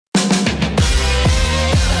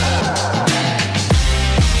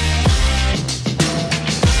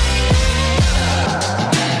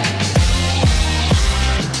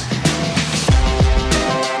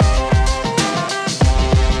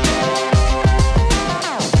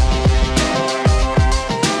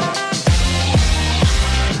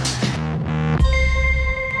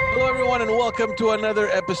welcome to another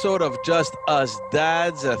episode of Just Us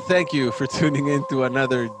Dads. Thank you for tuning in to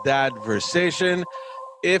another Dadversation.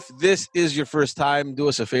 If this is your first time, do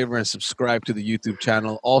us a favor and subscribe to the YouTube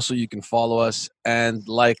channel. Also, you can follow us and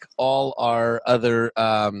like all our other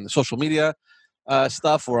social media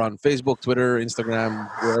stuff. We're on Facebook, Twitter, Instagram,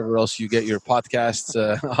 wherever else you get your podcasts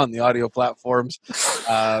on the audio platforms.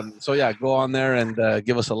 So yeah, go on there and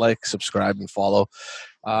give us a like, subscribe, and follow.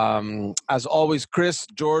 As always, Chris,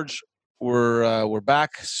 George, we're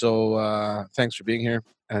back. So thanks for being here.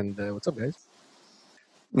 And what's up, guys?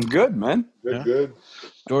 Good, man. Good.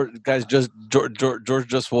 George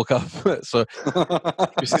just woke up, so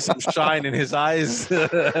you see some shine in his eyes.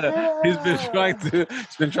 He's been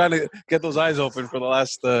trying to get those eyes open for the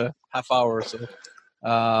last half hour or so.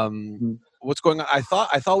 What's going on? I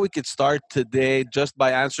thought we could start today just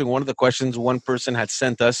by answering one of the questions one person had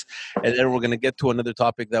sent us, and then we're going to get to another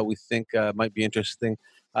topic that we think might be interesting.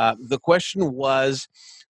 The question was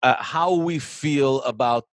how we feel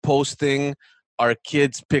about posting our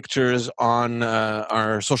kids' pictures on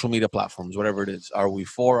our social media platforms, whatever it is. Are we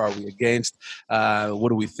for? Are we against? What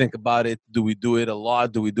do we think about it? Do we do it a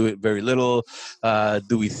lot? Do we do it very little?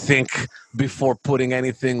 Do we think before putting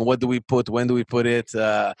anything? What do we put? When do we put it?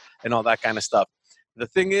 And all that kind of stuff. The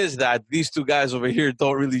thing is that these two guys over here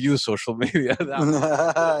don't really use social media. That's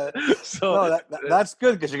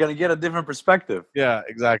good because you're going to get a different perspective. Yeah,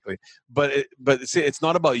 exactly. But see, it's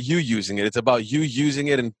not about you using it. It's about you using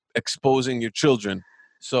it and exposing your children.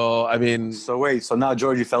 So, I mean... So now,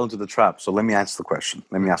 George, you fell into the trap. So let me ask the question.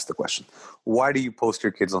 Why do you post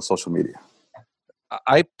your kids on social media?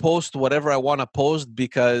 I post whatever I want to post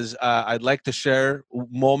because I'd like to share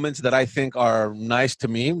moments that I think are nice to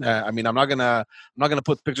me. I mean, I'm not gonna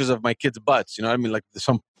put pictures of my kids' butts. You know what I mean? Like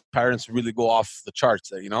some parents really go off the charts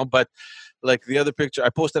there. You know, but like the other picture I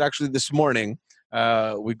posted actually this morning,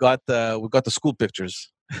 we got the school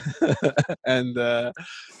pictures, and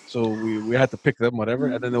so we had to pick them, whatever.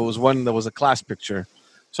 And then there was one that was a class picture.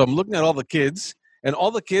 So I'm looking at all the kids, and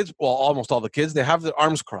all the kids, well, almost all the kids, they have their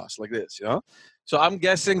arms crossed like this. You know. So I'm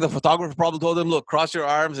guessing the photographer probably told them, look, cross your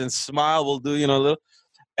arms and smile. We'll do, a little.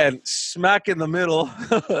 And smack in the middle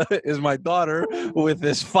is my daughter with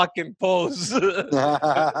this fucking pose. And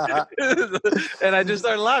I just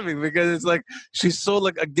started laughing because it's like she's so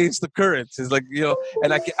like against the currents. It's like,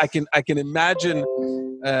 and I can imagine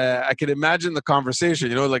the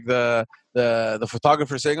conversation, like the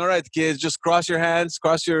photographer saying, all right, kids, just cross your hands,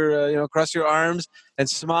 cross your arms and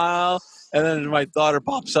smile. And then my daughter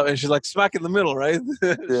pops up and she's like smack in the middle, right?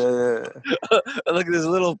 Yeah. Look at this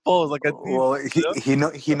little pose, like a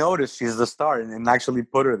he noticed she's the star and actually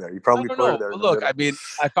put her there. You probably put her there. Look, I mean,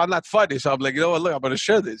 I found that funny, so I'm like, you know what? Look, I'm gonna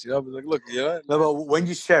share this. I'm like, look, No, but when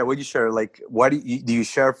you share, like, why do you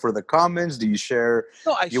share for the comments? Do you share?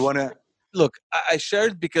 No, Look, I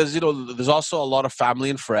shared because, there's also a lot of family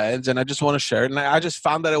and friends, and I just want to share it. And I just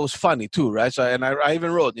found that it was funny too, right? So, and I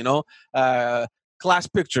even wrote, class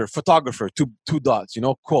picture, photographer, two dots,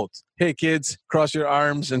 quote, hey kids, cross your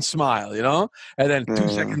arms and smile, and then 2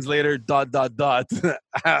 seconds later, ... and I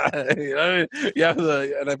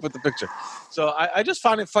put the picture. So I just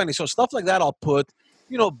found it funny. So stuff like that I'll put,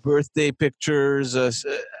 birthday pictures.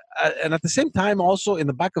 And at the same time, also in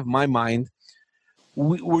the back of my mind,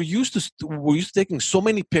 we're used to taking so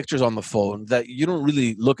many pictures on the phone that you don't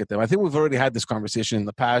really look at them. I think we've already had this conversation in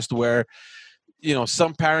the past where,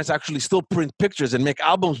 some parents actually still print pictures and make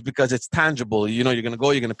albums because it's tangible. You're going to go,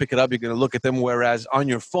 you're going to pick it up, you're going to look at them. Whereas on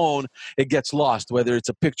your phone, it gets lost, whether it's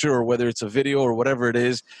a picture or whether it's a video or whatever it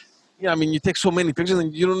is. I mean, you take so many pictures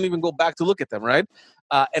and you don't even go back to look at them, right?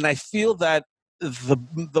 And I feel that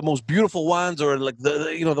the most beautiful ones, or like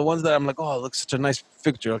the ones that I'm like, oh, it looks such a nice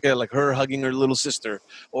picture. Okay, like her hugging her little sister,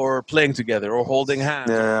 or playing together, or holding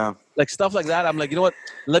hands, like stuff like that. I'm like, you know what?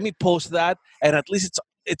 Let me post that, and at least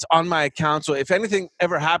it's on my account. So if anything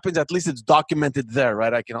ever happens, at least it's documented there,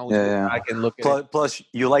 right? I can always I can look at it. Plus,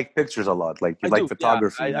 you like pictures a lot. Like you like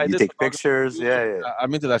photography. Yeah, you take pictures. Yeah.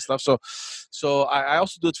 I'm into that stuff. So I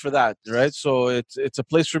also do it for that, right? So it's a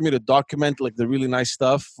place for me to document like the really nice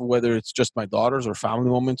stuff, whether it's just my daughters or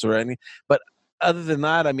family moments or any. But other than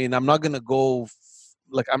that, I mean, I'm not gonna go.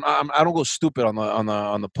 Like I don't go stupid on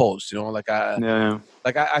the post, Like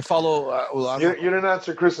I follow. You didn't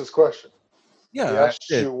answer Chris's question. Yeah, he asked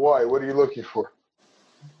you why. What are you looking for?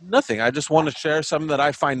 Nothing. I just want to share something that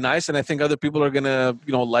I find nice, and I think other people are gonna,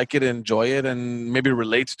 like it, and enjoy it, and maybe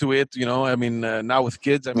relate to it. I mean, now with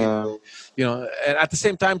kids, I mean, Yeah. and at the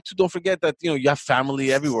same time, too, don't forget that you have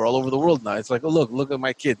family everywhere, all over the world now. It's like, oh, look at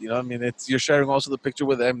my kid. I mean, you're sharing also the picture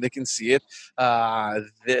with them; they can see it.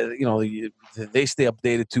 They stay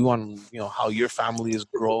updated too on how your family is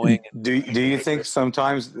growing. Do you think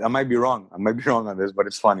sometimes I might be wrong? I might be wrong on this, but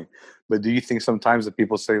it's funny. But do you think sometimes that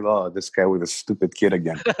people say, "Oh, this guy with a stupid kid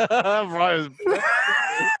again"? Right.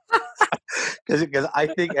 Because I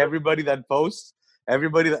think everybody that posts,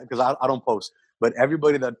 because I don't post, but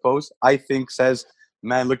everybody that posts, I think says,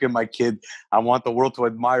 "Man, look at my kid. I want the world to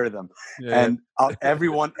admire them." Yeah. And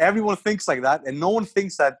everyone thinks like that, and no one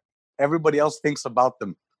thinks that everybody else thinks about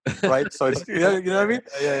them, right? So it's you know what I mean?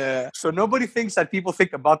 Yeah. So nobody thinks that people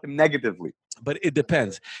think about them negatively. But it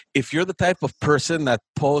depends. If you're the type of person that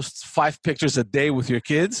posts 5 pictures a day with your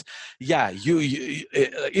kids, yeah, you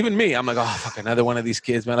even me, I'm like, oh fuck, another one of these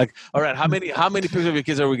kids, man. Like, all right, how many pictures of your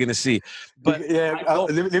kids are we gonna see? But Yeah,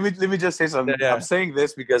 let me just say something. Yeah. I'm saying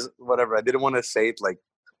this because whatever. I didn't want to say it like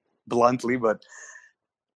bluntly, but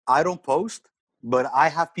I don't post, but I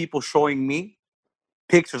have people showing me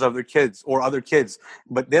pictures of their kids or other kids,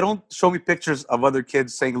 but they don't show me pictures of other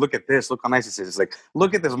kids saying, "Look at this, look how nice this is." It's like,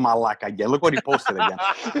 look at this malak again. Look what he posted again.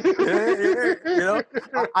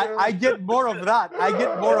 I get more of that. I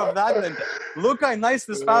get more of that than look how nice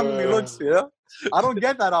this family looks. I don't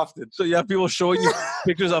get that often. So you have people showing you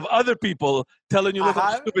pictures of other people, telling you, look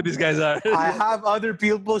how stupid these guys are. I have other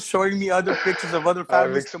people showing me other pictures of other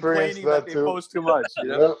families complaining that they post too much.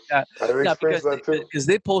 Yeah, I've experienced that too. Because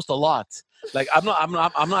they post a lot. Like I'm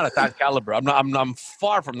not at that caliber. I'm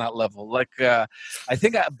far from that level. Like I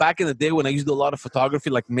think back in the day when I used a lot of photography,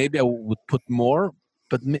 like maybe I would put more,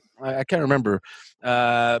 but I can't remember.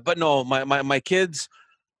 But no, my kids,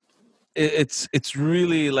 it's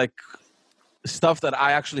really like stuff that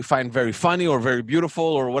I actually find very funny or very beautiful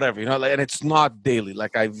or whatever, and it's not daily.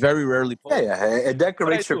 Like I very rarely post. Yeah, it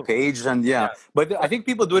decorates your page, and but I think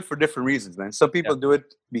people do it for different reasons, man. Some people do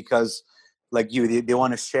it because, like you, they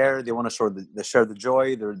want to share. They want to share the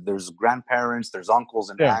joy. There's grandparents, there's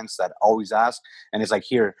uncles and aunts that always ask, and it's like,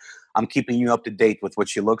 here, I'm keeping you up to date with what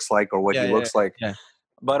she looks like or what he looks like. Yeah.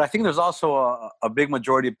 But I think there's also a big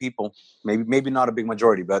majority of people, maybe not a big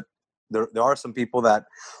majority, but there are some people that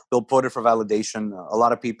they'll put it for validation. A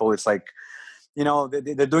lot of people, it's like,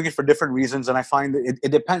 they're doing it for different reasons, and I find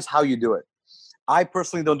it depends how you do it. I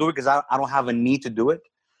personally don't do it because I don't have a need to do it.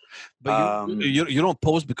 But you don't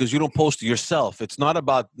post because you don't post yourself. It's not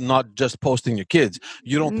about not just posting your kids.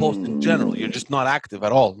 You don't post in general. You're just not active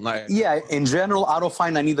at all. Yeah, in general, I don't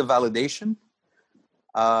find I need the validation.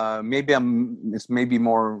 It's maybe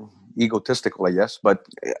more egotistical, I guess, but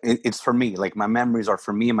it's for me. Like my memories are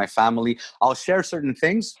for me and my family. I'll share certain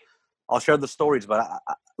things. I'll share the stories, but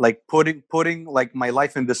like putting like my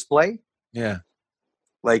life in display. Yeah.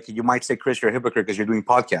 Like you might say, Chris, you're a hypocrite because you're doing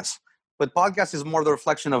podcasts. But podcast is more the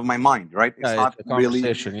reflection of my mind, right? It's not it's a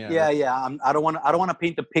conversation, really. Yeah. I don't want to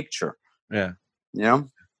paint a picture. Yeah.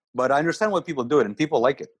 But I understand why people do it, and people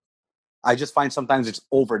like it. I just find sometimes it's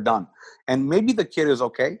overdone, and maybe the kid is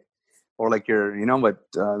okay, or like but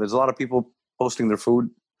there's a lot of people posting their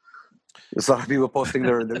food. There's a lot of people posting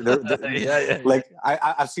their like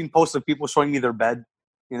I've seen posts of people showing me their bed.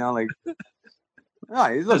 Like.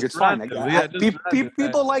 Look, it's fine.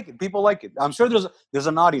 People like it. People like it. I'm sure there's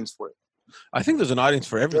an audience for it. I think there's an audience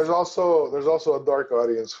for everything. There's also a dark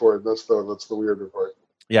audience for it. That's the weirder part.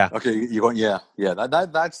 Yeah. Okay, you're going. Yeah.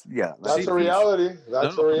 That's a reality.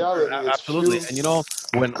 That's a reality. Absolutely. And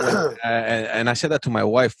when and I said that to my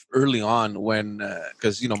wife early on when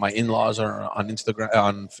because my in-laws are on Instagram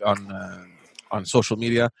on social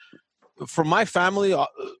media. For my family.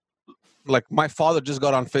 Like my father just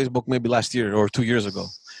got on Facebook maybe last year or 2 years ago,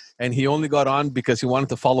 and he only got on because he wanted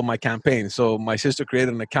to follow my campaign. So my sister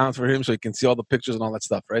created an account for him so he can see all the pictures and all that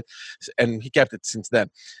stuff, right? And he kept it since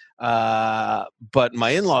then. But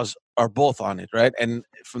my in-laws are both on it, right? And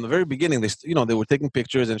from the very beginning, they were taking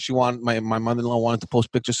pictures, and my mother-in-law wanted to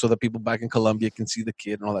post pictures so that people back in Colombia can see the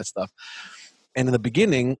kid and all that stuff. And in the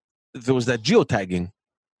beginning, there was that geotagging.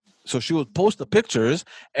 So she would post the pictures,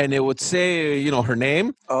 and it would say, her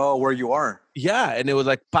name. Oh, where you are. Yeah, and it was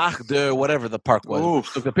like Parc de whatever the park was.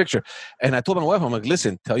 Took the picture, and I told my wife, I'm like,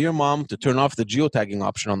 listen, tell your mom to turn off the geotagging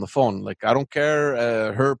option on the phone. Like, I don't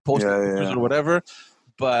care her posting pictures or whatever,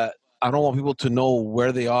 but I don't want people to know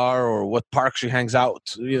where they are or what park she hangs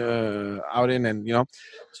out in, and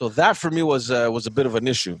so that for me was a bit of an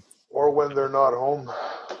issue. Or when they're not home.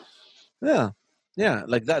 Yeah,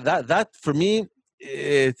 like that for me.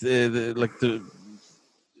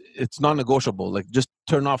 it's non-negotiable. Like, just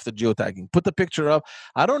turn off the geotagging. Put the picture up.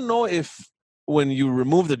 I don't know if when you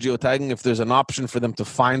remove the geotagging, if there's an option for them to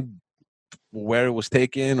find where it was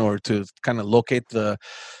taken or to kind of locate the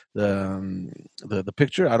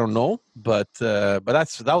picture. I don't know, but that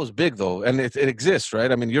was big though, and it exists,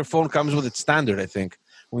 right? I mean, your phone comes with its standard. I think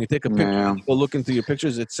when you take a picture, Yeah. you go look into your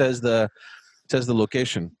pictures, it says the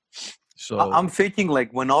location. So I'm thinking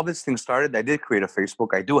like when all this thing started, I did create a Facebook.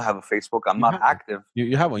 I do have a Facebook. I'm not active.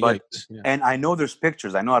 You have one, but yeah. and I know there's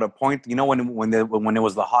pictures. I know at a point, you know, when it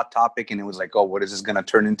was the hot topic and it was like, oh, what is this going to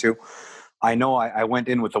turn into? I know I went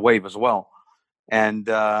in with the wave as well, and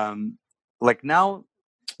like now,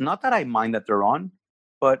 not that I mind that they're on,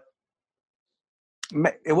 but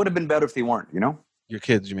it would have been better if they weren't. You know, your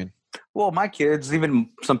kids, you mean? Well, my kids,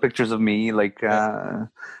 even some pictures of me, like.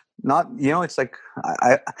 Not, you know, it's like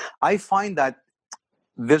I find that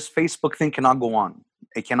this Facebook thing cannot go on.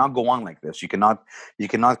 It cannot go on like this. You cannot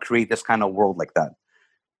create this kind of world like that.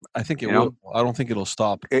 I think it will. I don't think it'll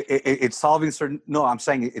stop. It's solving certain. No, I'm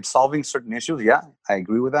saying it's solving certain issues. Yeah, I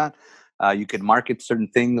agree with that. You could market certain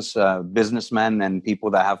things. Businessmen and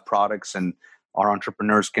people that have products and are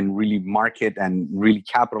entrepreneurs can really market and really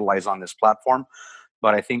capitalize on this platform.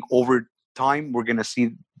 But I think over time we're going to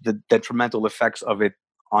see the detrimental effects of it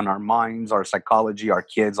on our minds, our psychology, our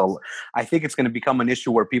kids. I think it's going to become an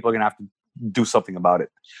issue where people are going to have to do something about it.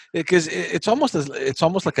 Because it's almost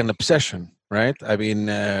like an obsession, right? I mean,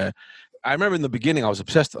 I remember in the beginning I was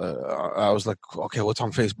obsessed. I was like, okay, what's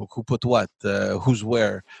on Facebook? Who put what? Who's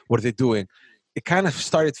where? What are they doing? It kind of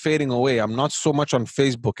started fading away. I'm not so much on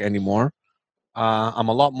Facebook anymore. I'm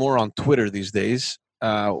a lot more on Twitter these days.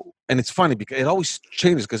 And it's funny because it always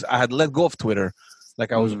changes because I had let go of Twitter.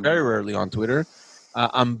 Like I was very rarely on Twitter.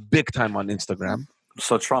 I'm big time on Instagram.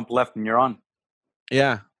 So Trump left and you're on.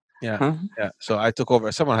 Yeah. So I took over.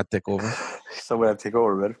 Someone had to take over. Someone had to take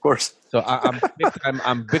over, but of course. So I'm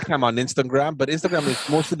big time on Instagram, but Instagram is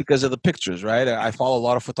mostly because of the pictures, right? I follow a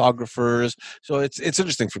lot of photographers, so it's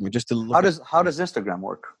interesting for me just to look. How does Instagram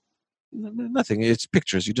work? Nothing. It's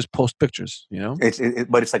pictures. You just post pictures. You know.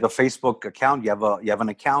 But it's like a Facebook account. You have an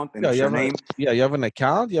account and it's your name. You have an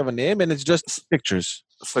account. You have a name, and it's just pictures.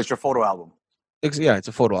 So it's your photo album. Yeah, it's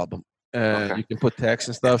a photo album. Okay. You can put text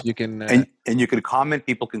and stuff. You can and you can comment.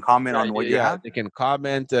 People can comment on what you have. They can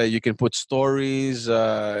comment. You can put stories.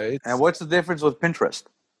 And what's the difference with Pinterest?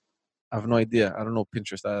 I have no idea. I don't know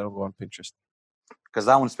Pinterest. I don't go on Pinterest. Because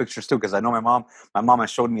that one's pictures too. Because I know my mom has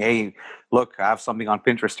showed me, hey, look, I have something on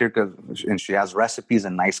Pinterest here, and she has recipes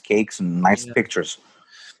and nice cakes and nice pictures.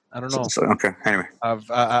 I don't know. So, okay. Anyway,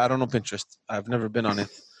 I don't know Pinterest. I've never been on it.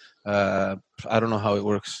 I don't know how it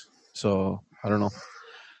works. So I don't know.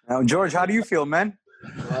 Now, George, how do you feel, man?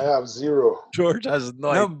 I have zero. George has no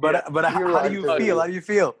idea. But how do you feel? How do you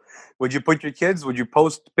feel? Would you put your kids? Would you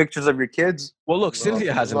post pictures of your kids? Well, look,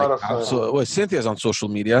 Cynthia has an account. So Cynthia's on social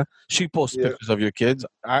media. She posts pictures of your kids.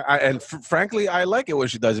 Frankly, I like it when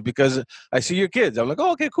she does it because I see your kids. I'm like,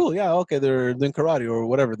 oh, okay, cool. Yeah, okay, they're doing karate or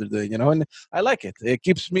whatever they're doing, you know, and I like it. It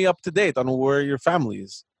keeps me up to date on where your family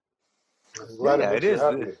is. I'm glad it is.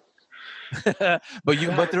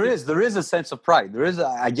 but there is a sense of pride.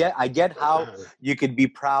 I get how you could be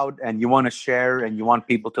proud and you want to share and you want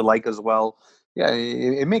people to like as well. Yeah,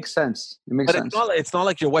 it makes sense. Sense. It's not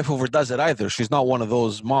like your wife overdoes it either. She's not one of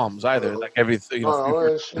those moms either. Like everything, you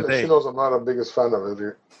know. She knows I'm not a biggest fan of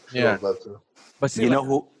it. She knows that too. But see, you know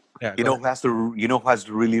who has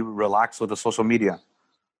to really relax with the social media?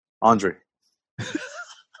 Andre.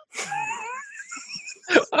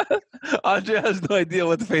 Andre has no idea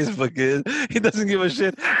what Facebook is. He doesn't give a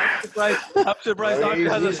shit. I'm surprised Andre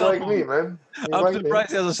has a cell phone. Me, man. I'm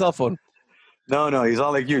surprised he has a cell phone. No, he's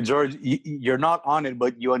all like you, George. You're not on it,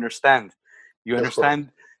 but you understand. You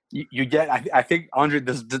understand. You get. I think Andre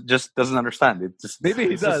just doesn't understand. It just maybe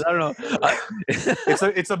he does. I don't know.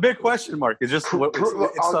 It's a big question mark. It's just.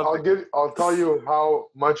 I'll tell you how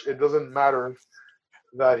much it doesn't matter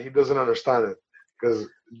that he doesn't understand it because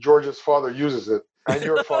George's father uses it. And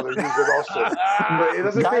your father used it also. But it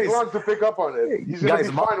doesn't take long to pick up on it. He's going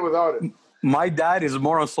to be fine without it. My dad is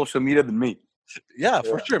more on social media than me. Yeah,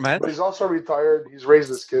 for sure, man. But he's also retired. He's raised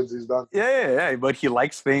his kids. He's done. Yeah. But he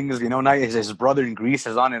likes things. You know, now his brother in Greece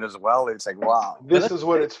is on it as well. It's like, wow. This is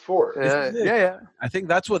what it's for. Yeah. I think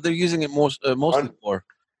that's what they're using it mostly for.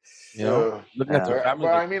 You know? Looking at their family.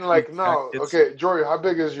 But I mean, like, now, okay, Jory, how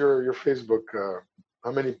big is your Facebook?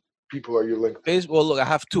 How many people are you linked to? Well, look, I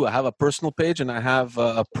have two. I have a personal page and I have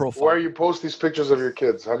a profile. Where you post these pictures of your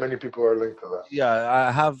kids, how many people are linked to that? Yeah, I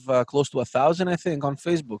have close to 1,000, I think, on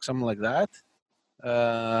Facebook, something like that.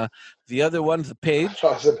 The other one, the page.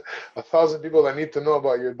 1,000 people that need to know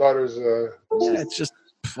about your daughter's. Yeah, it's just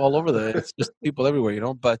all over it's just people everywhere, you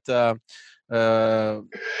know. But hold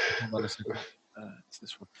on a second. It's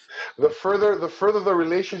this one. The further the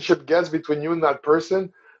relationship gets between you and that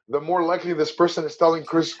person, the more likely this person is telling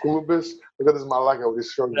Chris Kulubis, look at this malaka with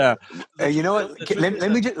his struggling. Yeah. You know what?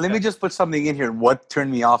 Let me just put something in here. What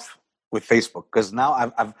turned me off with Facebook? Because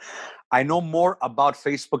now I know more about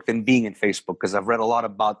Facebook than being in Facebook, because I've read a lot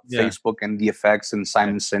about Facebook and the effects and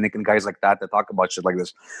Simon Sinek and guys like that talk about shit like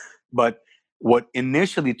this. But what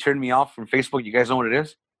initially turned me off from Facebook, you guys know what it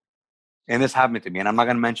is? And this happened to me, and I'm not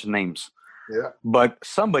going to mention names. Yeah. But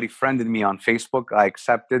somebody friended me on Facebook. I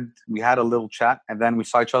accepted. We had a little chat, and then we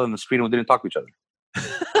saw each other in the street, and we didn't talk to each other.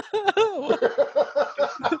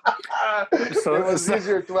 So it was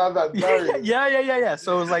easier to have that barrier. Yeah.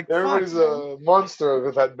 So it was like, everybody's a monster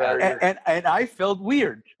with that barrier. And I felt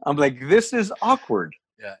weird. I'm like, this is awkward.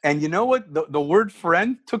 Yeah. And you know what? The word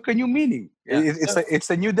friend took a new meaning. Yeah. It's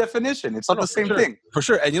a new definition. It's not the same thing. For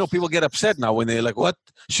sure. And you know, people get upset now when they're like, "What?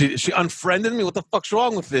 She unfriended me? What the fuck's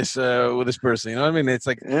wrong with this person?" You know what I mean? It's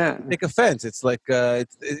like, take offense. It's like, yeah,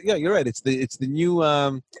 you're right. It's the new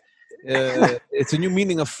it's a new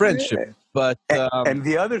meaning of friendship. But and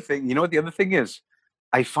the other thing, you know what the other thing is?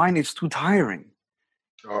 I find it's too tiring.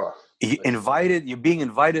 Oh. You're being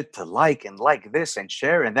invited to like this and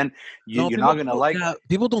share, and then you're not gonna like.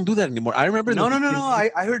 People don't do that anymore. I remember. No. I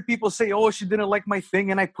heard people say, "Oh, she didn't like my thing,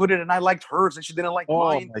 and I put it, and I liked hers, and she didn't like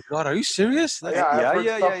mine." Oh my god, are you serious?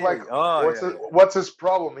 What's his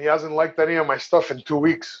problem? He hasn't liked any of my stuff in 2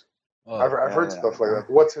 weeks. I've heard stuff like that.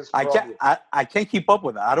 What's his problem? I can't keep up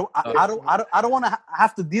with that. I don't want to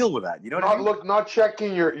have to deal with that. You know what I mean? Not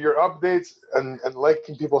checking your updates and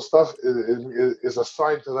liking people's stuff is a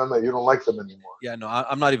sign to them that you don't like them anymore. Yeah, no,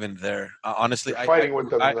 I'm not even there. Honestly, fighting with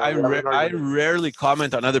them. I rarely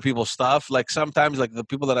comment on other people's stuff. Like sometimes, like the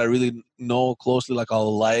people that I really know closely, like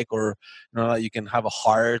I'll like, or you know, you can have a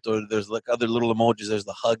heart, or there's like other little emojis. There's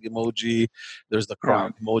the hug emoji, there's the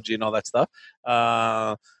crying emoji, and all that stuff.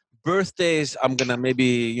 Birthdays, I'm gonna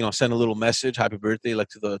maybe send a little message, happy birthday, like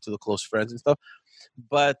to the close friends and stuff.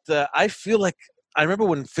 But I feel like I remember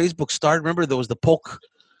when Facebook started. Remember there was the poke.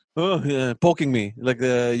 Oh yeah, poking me. Like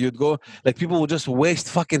you'd go, like people would just waste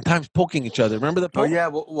fucking time poking each other. Remember the poke? Oh yeah,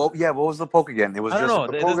 well, yeah. What was the poke again? It was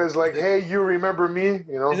the poke is like, hey, you remember me?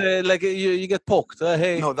 You know, like you get poked.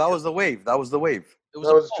 Hey. No, that was the wave. That was the wave. It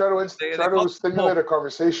was try to stimulate a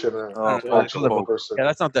conversation. Yeah,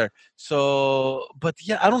 that's not there. So, but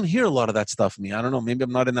yeah, I don't hear a lot of that stuff. I don't know. Maybe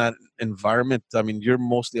I'm not in that environment. I mean, you're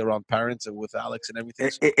mostly around parents and with Alex and everything.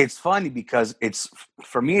 It's funny because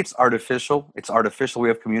for me, it's artificial. It's artificial way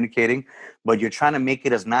of communicating, but you're trying to make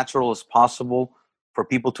it as natural as possible for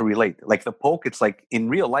people to relate. Like the poke, it's like in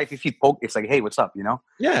real life, if you poke, it's like, hey, what's up? You know?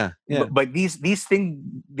 Yeah. But these things,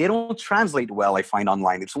 they don't translate well, I find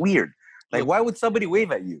online. It's weird. Like, why would somebody wave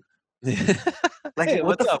at you? Like, hey,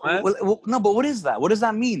 what's up, man? No, but what is that? What does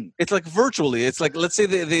that mean? It's like virtually. It's like, let's say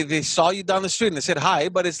they saw you down the street and they said hi,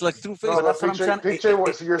 but it's like through Facebook. No, that's what I'm trying. Picture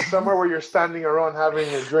was you're somewhere where you're standing around having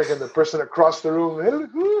a drink, and the person across the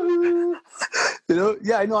room.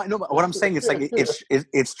 Yeah, I know. But what I'm saying is like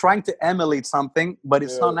it's trying to emulate something, but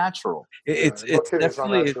it's not natural. It's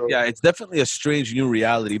definitely a strange new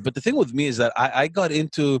reality. But the thing with me is that I got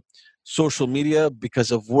into social media because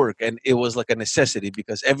of work, and it was like a necessity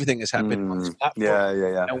because everything is happening on this platform.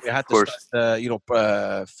 Yeah. And we had to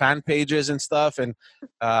start, fan pages and stuff, and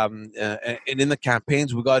in the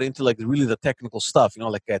campaigns we got into like really the technical stuff,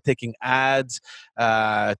 like taking ads,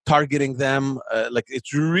 targeting them, like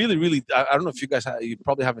it's really I don't know if you guys you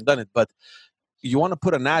probably haven't done it, but you want to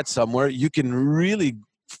put an ad somewhere, you can really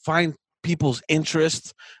find people's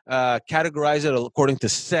interests, categorize it according to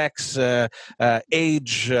sex,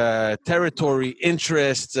 age, territory,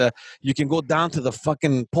 interests. You can go down to the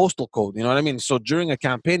fucking postal code. You know what I mean? So during a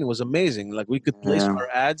campaign, it was amazing. Like we could place our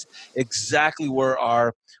ads exactly where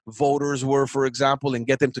our voters were, for example, and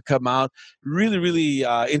get them to come out. Really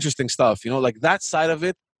interesting stuff. Like that side of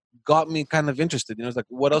it got me kind of interested. It's like,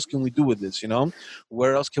 what else can we do with this?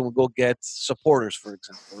 Where else can we go get supporters, for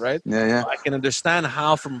example, right? Yeah. So I can understand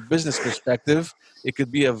how, from a business perspective, it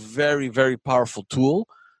could be a very, very powerful tool,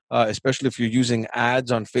 especially if you're using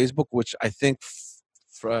ads on Facebook, which I think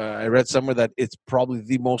I read somewhere that it's probably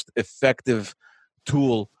the most effective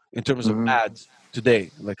tool in terms of ads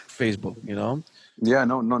today, like Facebook. Yeah,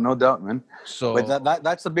 no doubt, man. So, but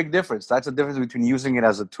that's a big difference. That's a difference between using it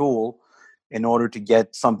as a tool in order to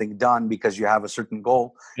get something done because you have a certain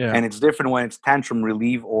goal. Yeah. And it's different when it's tantrum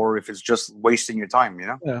relief or if it's just wasting your time, you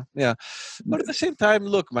know? Yeah. But at the same time,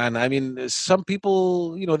 look, man, I mean, some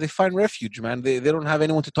people, they find refuge, man. They don't have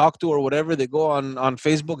anyone to talk to or whatever. They go on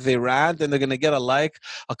Facebook, they rant, and they're going to get a like,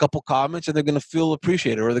 a couple comments, and they're going to feel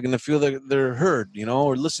appreciated, or they're going to feel that they're heard,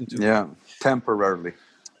 or listened to. Yeah, temporarily.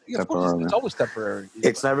 Yeah, of course, it's always temporary.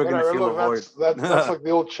 It's never going to feel a void. That's like the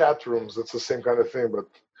old chat rooms. It's the same kind of thing, but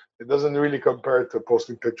it doesn't really compare to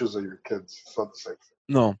posting pictures of your kids. It's not the same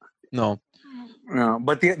thing. No.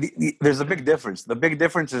 But there's a big difference. The big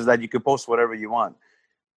difference is that you can post whatever you want.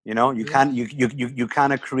 You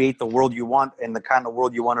kind of create the world you want and the kind of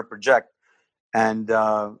world you want to project, and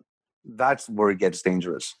that's where it gets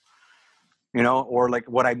dangerous. Or like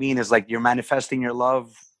what I mean is like you're manifesting your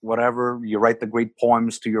love, whatever. You write the great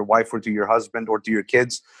poems to your wife or to your husband or to your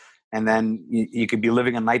kids, and then you could be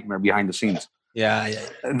living a nightmare behind the scenes. Yeah.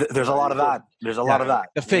 There's a lot of that. There's a lot of that.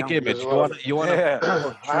 The fake image. You want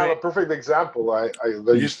to. I have a perfect example.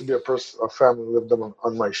 There used to be a family lived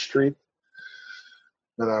on my street,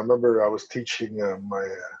 and I remember I was teaching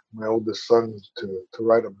my oldest son to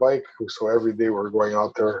ride a bike. So every day we're going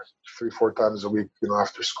out there 3-4 times a week,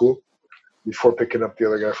 after school, before picking up the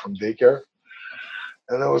other guy from daycare.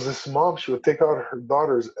 And there was this mom. She would take out her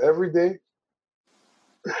daughters every day.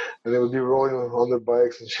 And they would be rolling on their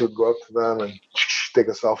bikes, and she would go up to them and take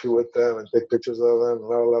a selfie with them and take pictures of them.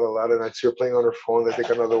 And I'd see her playing on her phone. They take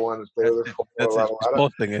another one and play with her phone. That's it.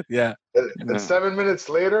 Posting it, yeah. And 7 minutes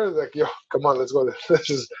later, like, yo, come on, let's go.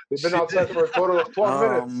 They've been outside for a total of 12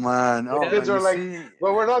 minutes. Man. The kids are like,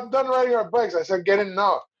 well, we're not done riding our bikes. I said, get in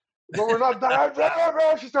now. But we're not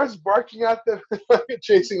done. She starts barking at them,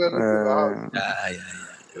 chasing them into the house.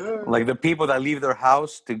 Yeah. Like the people that leave their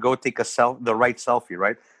house to go take the right selfie,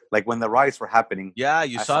 right? Like when the riots were happening. Yeah,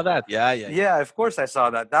 you saw that. Yeah. Yeah, of course I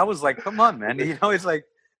saw that. That was like, come on, man. It's like,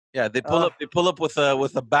 yeah, they pull up with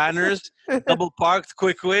the banners, double parked,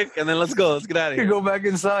 quick, and then let's go. Let's get out of here. Go back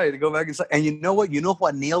inside. And you know what? You know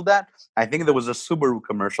what nailed that? I think there was a Subaru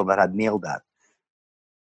commercial that had nailed that.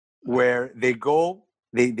 Where they go,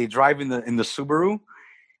 they drive in the Subaru,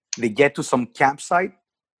 they get to some campsite,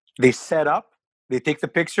 they set up, they take the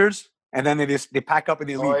pictures, and then they pack up and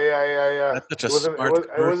they leave. Oh yeah. That's such it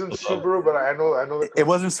wasn't Subaru, but I know. It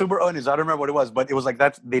wasn't Subaru. I don't remember what it was, but it was like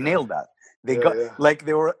that. They nailed that. They like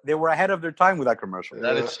they were ahead of their time with that commercial.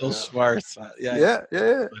 That is so smart. Yeah.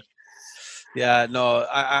 Yeah, no,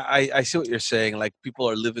 I see what you're saying. Like people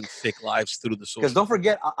are living fake lives through the social. Because don't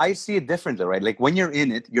forget, I see it differently, right? Like when you're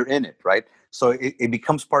in it, right? So it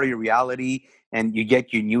becomes part of your reality, and you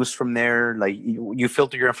get your news from there. Like you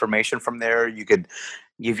filter your information from there. You could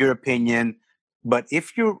give your opinion, but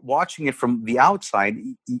if you're watching it from the outside,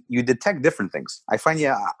 you detect different things. I find,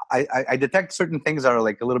 I detect certain things that are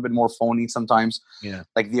like a little bit more phony sometimes. Yeah,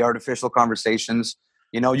 like the artificial conversations.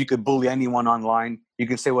 You could bully anyone online. You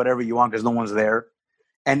can say whatever you want because no one's there.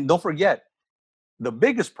 And don't forget, the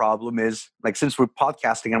biggest problem is, like, since we're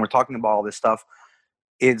podcasting and we're talking about all this stuff,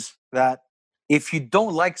 is that if you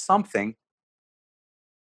don't like something,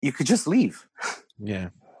 you could just leave. Yeah.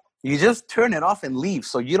 You just turn it off and leave.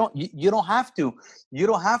 So you don't have to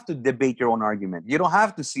debate your own argument. You don't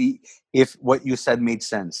have to see if what you said made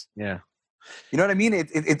sense. Yeah. You know what I mean?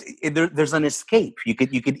 There's an escape. You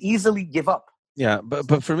could easily give up. Yeah,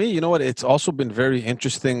 but for me, you know what? It's also been very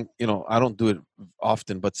interesting. I don't do it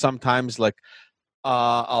often, but sometimes, like,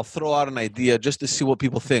 I'll throw out an idea just to see what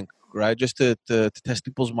people think, right? Just to test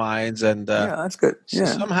people's minds, and yeah, that's good.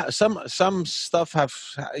 Yeah, some stuff have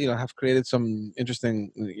created some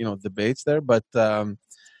interesting debates there, but that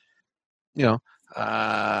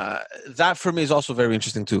for me is also very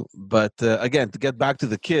interesting too. But again, to get back to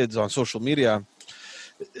the kids on social media.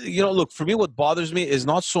 Look, for me, what bothers me is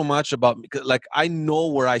not so much about, like, I know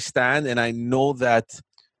where I stand, and I know that,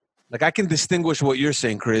 like, I can distinguish what you're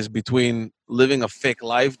saying, Chris, between living a fake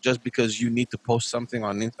life just because you need to post something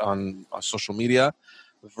on social media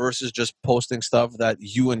versus just posting stuff that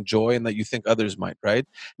you enjoy and that you think others might, right?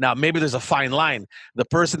 Now, maybe there's a fine line. The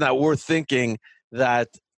person that we're thinking that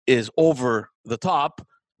is over the top,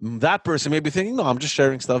 that person may be thinking, no, I'm just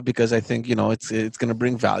sharing stuff because I think, it's going to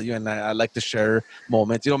bring value, and I like to share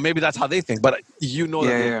moments. Maybe that's how they think, but there's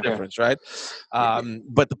a difference, right?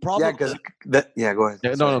 But the problem... go ahead.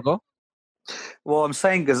 Yeah, no, go. Well, I'm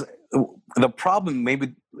saying because the problem,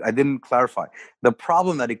 maybe I didn't clarify, the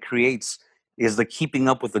problem that it creates is the keeping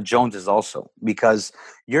up with the Joneses also, because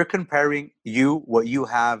you're comparing what you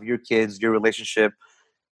have, your kids, your relationship,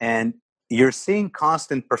 and you're seeing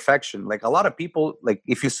constant perfection. Like a lot of people, like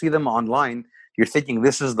if you see them online, You're thinking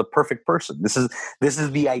this is the perfect person. This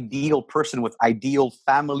is the ideal person with ideal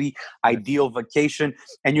family, ideal vacation,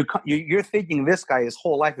 and you're thinking this guy, his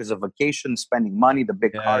whole life is a vacation, spending money, the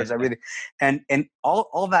big cars, everything, and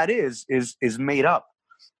all that is made up.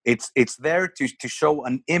 It's there to show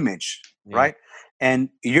an image, right? And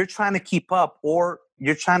you're trying to keep up, or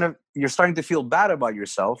you're starting to feel bad about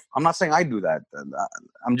yourself. I'm not saying I do that.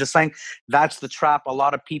 I'm just saying that's the trap a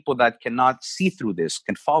lot of people that cannot see through this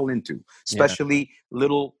can fall into, especially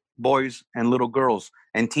little boys and little girls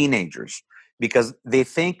and teenagers, because they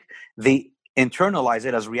think they internalize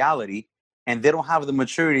it as reality, and they don't have the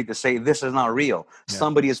maturity to say this is not real.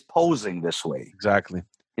 Somebody is posing this way. Exactly.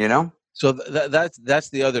 You know? So that's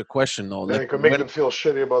the other question, though. Like, it can make them feel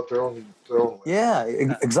shitty about their own. Yeah,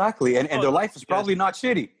 exactly. And their life is probably not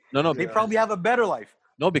shitty. No, they probably have a better life.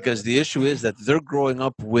 No, because the issue is that they're growing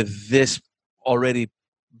up with this already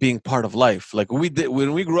being part of life. Like we did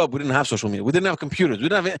when we grew up, we didn't have social media, we didn't have computers, we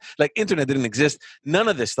didn't have internet didn't exist. None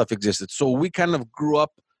of this stuff existed. So we kind of grew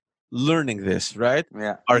up learning this, right?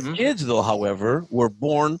 Yeah. Our kids, though, however, were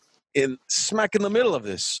born smack in the middle of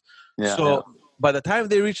this. Yeah. So by the time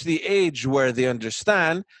they reach the age where they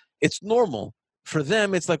understand, it's normal. For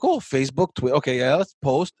them, it's like, oh, Facebook, Twitter, okay, yeah, let's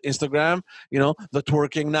post, Instagram, the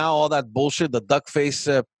twerking now, all that bullshit, the duck face.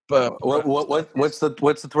 What's the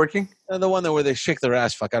twerking? The one where they shake their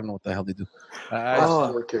ass. Fuck, I don't know what the hell they do.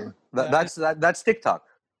 Twerking. That's TikTok.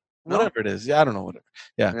 Whatever it is. Yeah, I don't know. Whatever.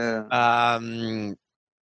 Yeah.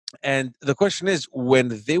 And the question is,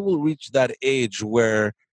 when they will reach that age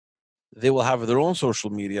where they will have their own social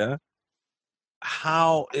media,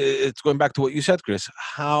 how, it's going back to what you said, Chris,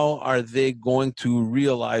 how are they going to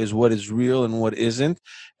realize what is real and what isn't,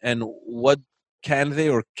 and what can they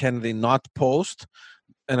or can they not post?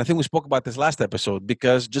 And I think we spoke about this last episode,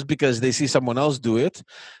 because just because they see someone else do it,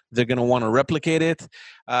 they're going to want to replicate it.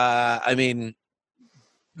 I mean,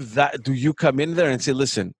 do you come in there and say,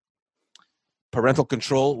 listen, parental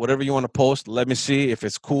control, whatever you want to post, let me see if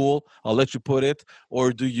it's cool, I'll let you put it,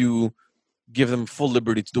 or do you give them full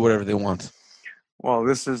liberty to do whatever they want? Well,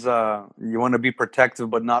 this is you want to be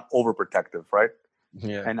protective, but not overprotective, right?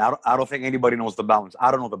 Yeah. And I don't think anybody knows the balance.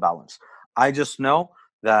 I don't know the balance. I just know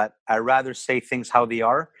that I rather say things how they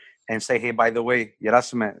are and say, hey, by the way,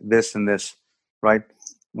 Yerasime, this and this, right?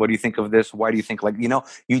 What do you think of this? Why do you think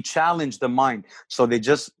you challenge the mind. So they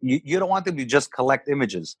just, you don't want them to just collect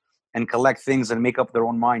images and collect things and make up their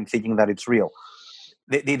own mind thinking that it's real.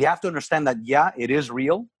 They have to understand that, yeah, it is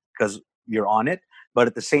real because you're on it. But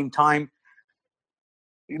at the same time,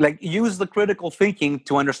 use the critical thinking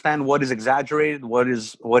to understand what is exaggerated, what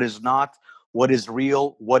is not, what is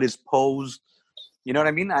real, what is posed. You know what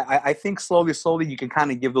I mean? I think slowly you can kind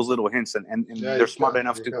of give those little hints, and they're smart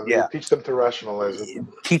enough to teach them to rationalize it.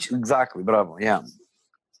 Exactly, bravo, yeah.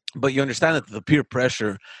 But you understand that the peer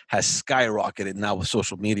pressure has skyrocketed now with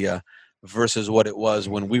social media versus what it was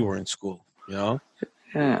when we were in school. Yeah.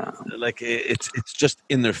 Like it's just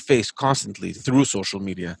in their face constantly through social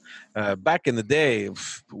media. Back in the day,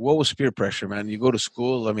 what was peer pressure, man? You go to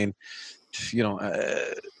school, I mean,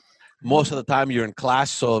 most of the time you're in class,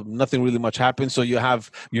 so nothing really much happens. So you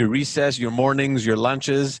have your recess, your mornings, your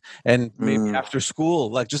lunches, and maybe after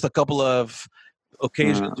school, like just a couple of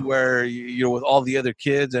occasions where you're with all the other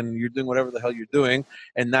kids and you're doing whatever the hell you're doing,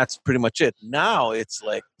 and that's pretty much it. Now it's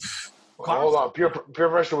like, hold on, peer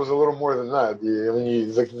pressure was a little more than that. I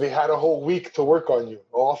mean, they had a whole week to work on you,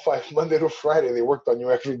 all 5 Monday to Friday. They worked on you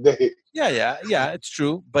every day. Yeah, it's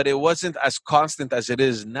true, but it wasn't as constant as it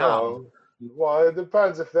is now. No. Well, it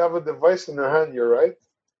depends. If they have a device in their hand, you're right.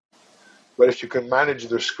 But if you can manage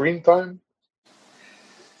their screen time,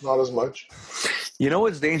 not as much. You know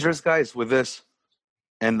what's dangerous, guys, with this?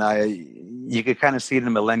 And you could kind of see it in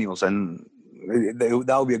millennials, and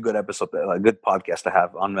that would be a good episode, a good podcast to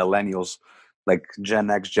have on millennials, like Gen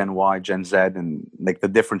X, Gen Y, Gen Z, and like the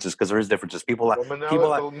differences, because there is differences.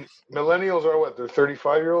 Millennials are what? They're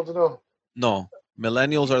 35-year-olds now? No.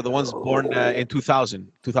 Millennials are the ones born in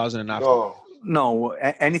 2000 and after. No,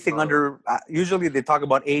 anything under, usually they talk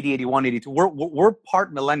about 80, 81, 82. We're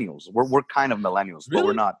part millennials. We're kind of millennials, really? But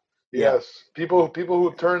we're not. Yes. People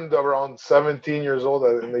who turned around 17 years old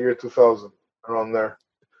in the year 2000, around there.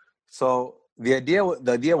 So the idea was...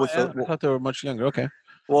 I thought they were much younger. Okay.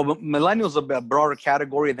 Well, millennials are a broader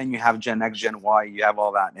category. Then you have Gen X, Gen Y. You have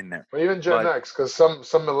all that in there. Well, even Gen X, because some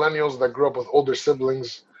millennials that grew up with older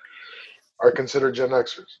siblings are considered Gen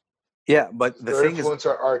Xers. Yeah, but the Their thing influence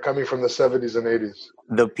are coming from the 70s and 80s.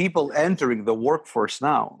 The people entering the workforce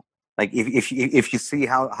now, like if you see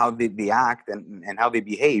how they act and how they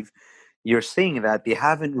behave, you're seeing that they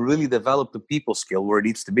haven't really developed the people skill where it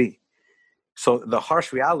needs to be. So the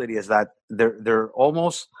harsh reality is that they're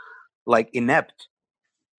almost like inept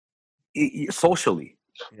socially.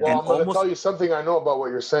 Well, And I'm going to almost, tell you something I know about what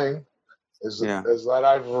you're saying is yeah, that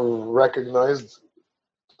I've recognized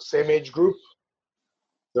same age group.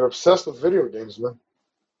 They're obsessed with video games, man.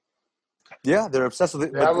 yeah, they're obsessed with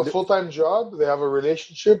it. They But have a full-time job. They have a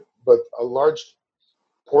relationship, but a large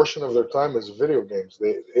portion of their time is video games.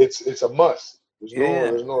 It's a must.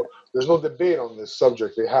 yeah, There's no debate on this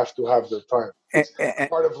subject. They have to have their time. It's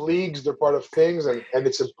part of leagues. They're part of things, and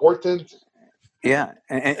it's important. yeah,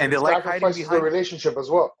 And and they it like hiding sacrifices their behind. relationship as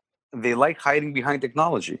well. They like hiding behind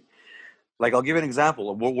technology. Like, I'll give you an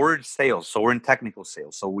example. We're in sales, so we're in technical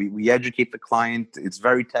sales. So we educate the client. It's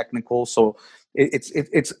very technical. So it's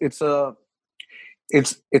a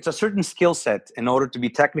certain skill set in order to be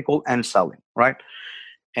technical and selling, right?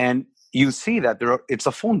 And you see that it's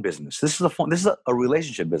a phone business. This is a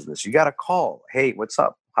relationship business. You got to call. Hey, what's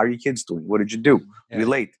up? How are your kids doing? What did you do? Yeah.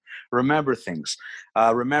 Relate. Remember things.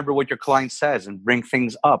 Remember what your client says and bring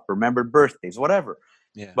things up. Remember birthdays, whatever.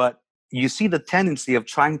 Yeah. But you see the tendency of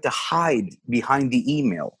trying to hide behind the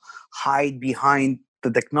email, hide behind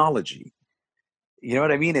the technology. You know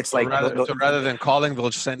what I mean? It's So like rather than calling, they'll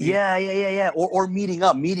just send. yeah. Or meeting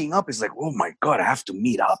up. Meeting up is like, oh my God, I have to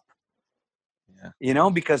meet up. Yeah. You know,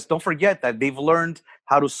 because don't forget that they've learned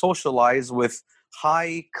how to socialize with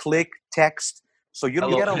high click text, so you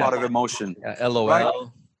don't get a lot of emotion. Yeah, LOL. Right?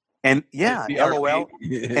 And yeah, BRB. LOL.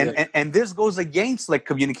 And this goes against like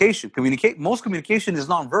communication. Most communication is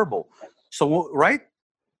nonverbal. So right?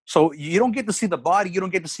 So you don't get to see the body, you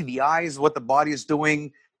don't get to see the eyes, what the body is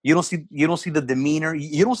doing. You don't see the demeanor.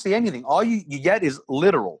 You don't see anything. All you get is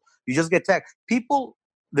literal. You just get text.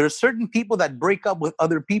 There are certain people that break up with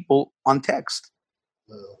other people on text.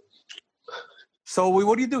 So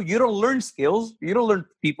what do? You don't learn skills. You don't learn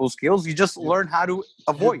people skills. You just learn how to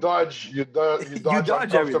avoid. You dodge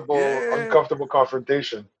uncomfortable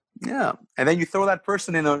confrontation. Yeah, and then you throw that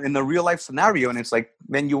person in a real life scenario, and it's like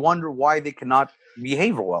then you wonder why they cannot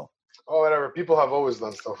behave well. Oh, whatever. People have always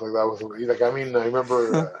done stuff like that with like. I mean, I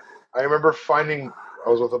remember finding. I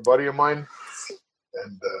was with a buddy of mine,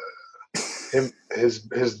 and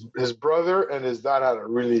his brother and his dad had a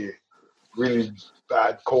really, really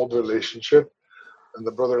bad, cold relationship. And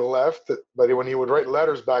the brother left, but when he would write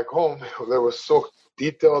letters back home, they were so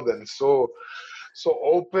detailed and so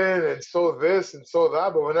open and so this and so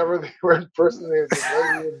that. But whenever they were in person, they just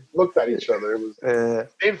looked at each other. It was the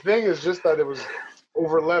same thing. It's just that it was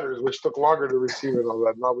over letters, which took longer to receive and all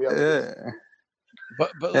that. Now we have.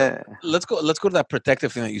 But let's go to that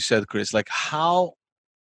protective thing that you said, Chris. Like how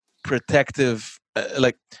protective,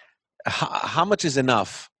 like how much is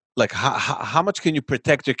enough? Like how much can you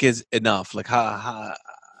protect your kids enough? Like how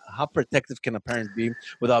protective can a parent be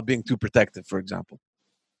without being too protective, for example?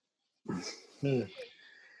 That's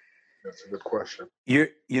a good question. You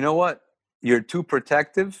know what? You're too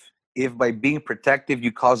protective if by being protective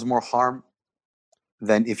you cause more harm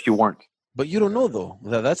than if you weren't. But you don't know though.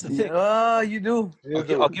 That's the thing. You do.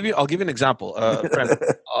 I'll give you an example.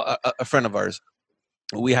 A friend of ours.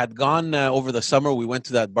 We had gone over the summer. We went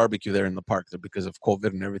to that barbecue there in the park there because of COVID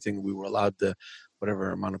and everything. We were allowed to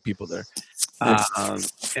whatever amount of people there,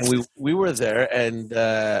 and we were there. And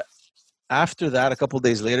after that, a couple of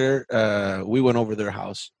days later, we went over their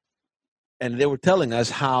house, and they were telling us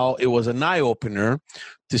how it was an eye opener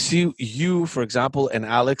to see you, for example, and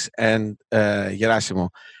Alex and Gerasimo.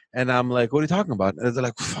 And I'm like, what are you talking about? And they're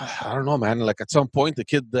like, I don't know, man. Like at some point, the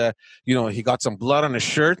kid, he got some blood on his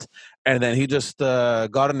shirt, and then he just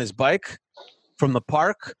got on his bike from the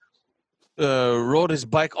park, rode his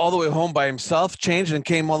bike all the way home by himself, changed, and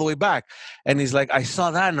came all the way back. And he's like, I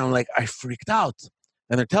saw that, and I'm like, I freaked out.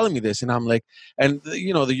 And they're telling me this, and I'm like, and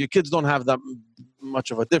your kids don't have that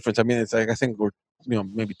much of a difference. I mean, it's like I think we're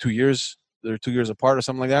maybe 2 years. They're 2 years apart or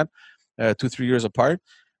something like that, 2-3 years apart.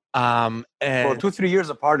 And 2-3 years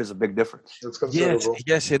apart is a big difference. It's considerable.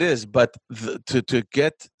 Yes, it is. But to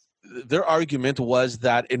get their argument was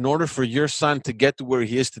that in order for your son to get to where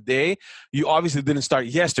he is today, you obviously didn't start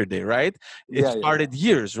yesterday, right? It started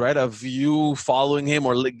years, right, of you following him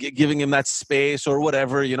or giving him that space or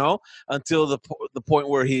whatever, until the point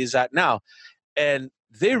where he is at now. And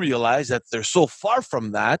they realize that they're so far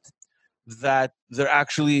from that they're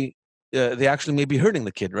actually they actually may be hurting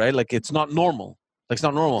the kid, right? Like it's not normal. Like it's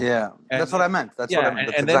not normal. Yeah, that's what I meant. That's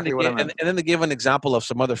exactly what I meant. And then they gave an example of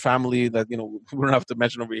some other family that we don't have to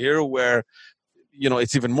mention over here, where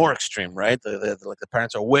it's even more extreme, right? Like the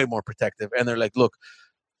parents are way more protective, and they're like, "Look,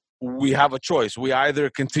 we have a choice. We either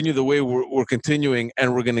continue the way we're continuing,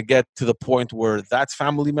 and we're going to get to the point where that's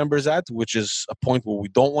family members at, which is a point where we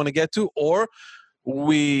don't want to get to, or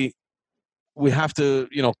we we have to,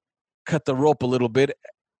 cut the rope a little bit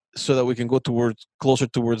so that we can go closer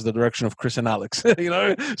towards the direction of Chris and Alex.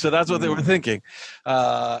 So that's what they were thinking.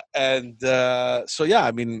 So yeah,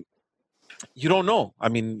 I mean, you don't know.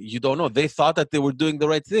 You don't know. They thought that they were doing the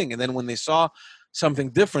right thing, and then when they saw something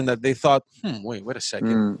different, that they thought, wait a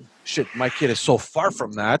second, shit, my kid is so far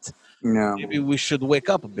from that. Yeah. Maybe we should wake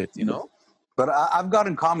up a bit, But I've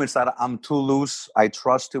gotten comments that I'm too loose, I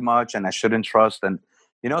trust too much, and I shouldn't trust, and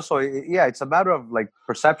so yeah, it's a matter of like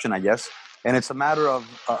perception, I guess, and it's a matter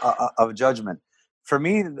of judgment. For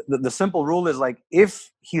me, the simple rule is like,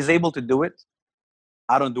 if he's able to do it,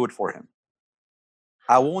 I don't do it for him.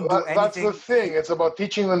 I won't do anything. That's the thing. It's about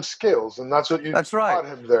teaching them skills, and that's what you taught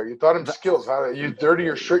him there. You taught him skills. How you dirty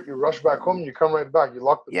your shirt, you rush back home, you come right back. You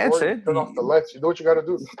lock the door, you turn off the lights. You do what you got to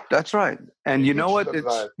do. That's right. And you know what?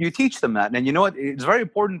 You teach them that. And you know what? It's very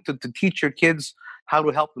important to teach your kids how to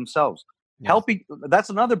help themselves. Yeah. That's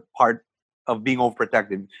another part of being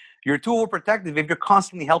overprotective. You're too overprotective if you're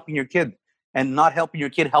constantly helping your kid and not helping your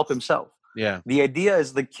kid help himself. Yeah. The idea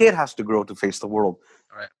is the kid has to grow to face the world.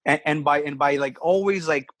 Right. And by like always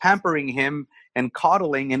like pampering him and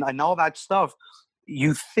coddling and all that stuff,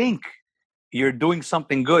 you think you're doing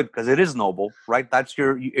something good because it is noble, right? That's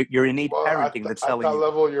your innate parenting that's telling you. At that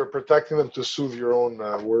level, you're protecting them to soothe your own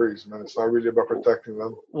worries, man. It's not really about protecting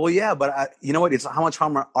them. Well, yeah, but you know what? It's how much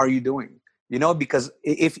harm are you doing? Because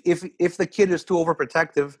if the kid is too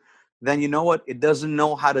overprotective, then you know what? It doesn't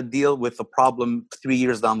know how to deal with the problem 3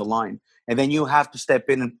 years down the line. And then you have to step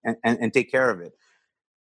in and take care of it.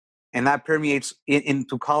 And that permeates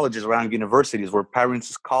into colleges, around universities, where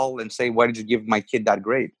parents call and say, why did you give my kid that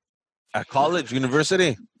grade? At college,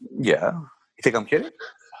 university? Yeah. You think I'm kidding?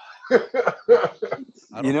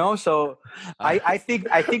 So I think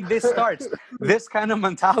this kind of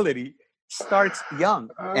mentality starts young.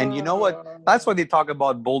 And you know what? That's why they talk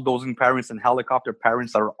about bulldozing parents and helicopter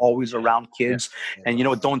parents that are always around kids. Yeah.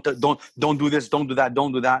 And, don't do this, don't do that,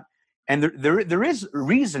 don't do that. And there is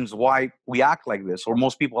reasons why we act like this, or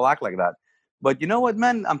most people act like that. But you know what,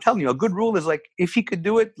 man? I'm telling you, a good rule is like, if he could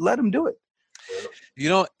do it, let him do it.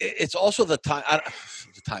 It's also the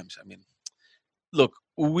times. Look,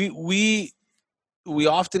 we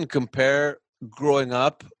often compare growing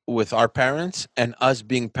up with our parents and us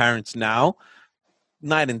being parents now,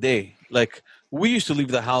 night and day. Like, we used to leave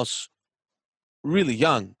the house really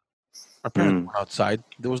young. Our parents were outside.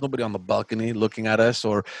 There was nobody on the balcony looking at us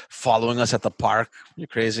or following us at the park. You're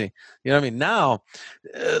crazy. You know what I mean? Now,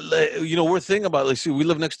 we're thinking about, like, see, we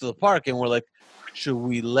live next to the park, and we're like, should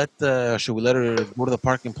we let her go to the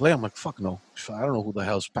park and play? I'm like, fuck no. I don't know who the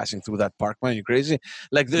hell's passing through that park, man. You crazy?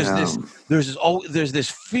 Like, there's this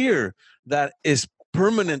fear that is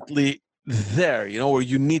permanently there, where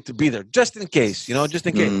you need to be there just in case, just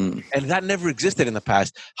in case. And that never existed in the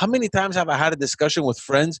past. How many times have I had a discussion with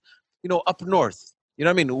friends, up north? You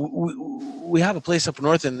know what I mean? We have a place up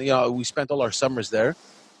north, and we spent all our summers there.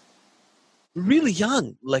 Really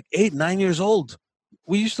young, like 8, 9 years old.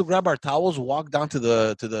 We used to grab our towels, walk down to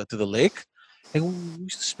the lake, and we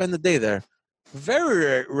used to spend the day there.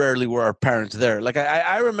 Very rarely were our parents there. Like,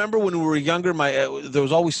 I remember when we were younger, there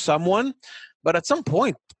was always someone, but at some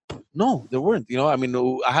point, no, there weren't.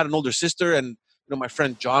 I had an older sister, and my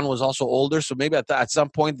friend John was also older, so maybe at some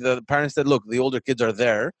point the parents said, "Look, the older kids are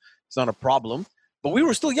there. It's not a problem." But we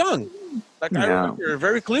were still young. Like, I remember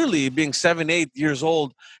very clearly being 7, 8 years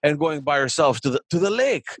old and going by ourselves to the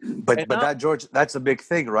lake. But that, George, that's a big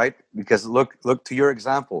thing, right? Because look to your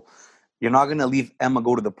example. You're not going to leave Emma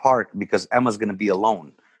go to the park because Emma's going to be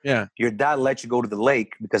alone. Yeah. Your dad let you go to the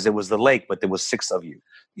lake because it was the lake, but there was 6 of you.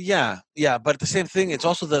 Yeah. But the same thing, it's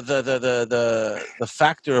also the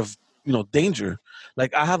factor of danger.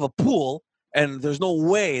 Like, I have a pool, and there's no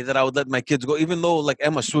way that I would let my kids go, even though, like,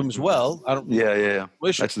 Emma swims well. I don't. Yeah.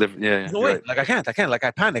 That's different. Yeah. No way. Right. Like, I can't. Like,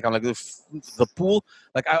 I panic. I'm like, the pool.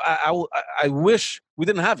 Like, I wish we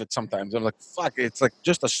didn't have it sometimes. I'm like, fuck. It's like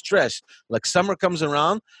just a stress. Like, summer comes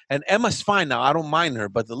around, and Emma's fine now. I don't mind her,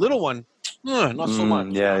 but the little one, not so much.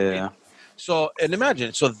 Yeah. So, and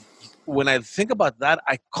imagine. So, when I think about that,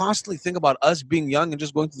 I constantly think about us being young and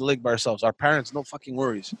just going to the lake by ourselves. Our parents, no fucking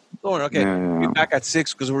worries. Don't worry. Okay, we'll be back at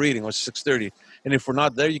 6 because we're eating, or 6:30. And if we're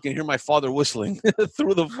not there, you can hear my father whistling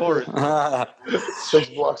through the forest. 6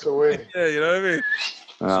 blocks away. Yeah, you know what I mean?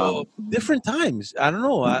 So, different times. I don't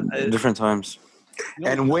know. Different times.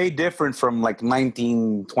 And way different from like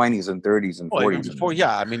 1920s and 30s and 40s. Even before,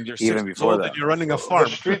 yeah. I mean, you're even before that. You're running a farm.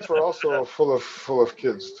 The streets were also full of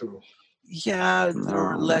kids too. Yeah, there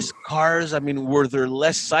were less cars. I mean, were there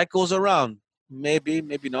less cycles around? Maybe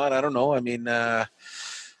not. I don't know. I mean,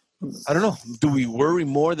 I don't know. Do we worry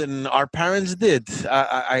more than our parents did?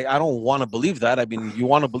 I don't want to believe that. I mean, you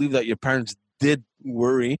want to believe that your parents did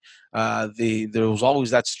worry. There was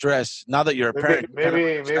always that stress. Now that you're a parent, you kind of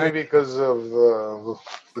Maybe understand. because of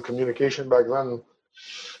the communication back then,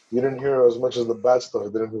 you didn't hear as much as the bad stuff.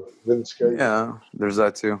 It didn't scare you. Yeah, there's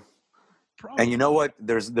that too. Probably. And you know what?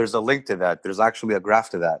 There's a link to that. There's actually a graph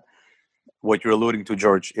to that. What you're alluding to,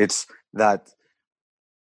 George, it's that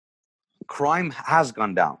crime has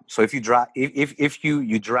gone down. So if you draft if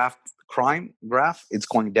you draft crime graph, it's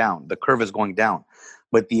going down. The curve is going down,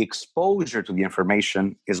 but the exposure to the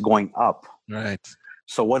information is going up. Right.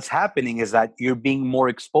 So what's happening is that you're being more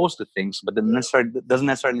exposed to things, but that doesn't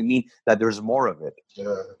necessarily mean that there's more of it.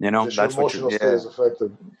 Yeah. You know, Just that's your what emotional state is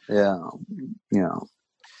affected. yeah.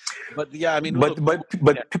 But yeah, I mean, But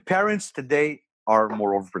look, parents today are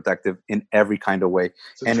more overprotective in every kind of way,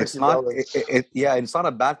 It's a and tricky it's not. balance. It's not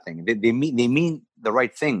a bad thing. They mean the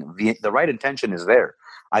right thing. The right intention is there.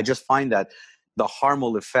 I just find that the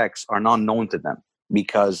harmful effects are not known to them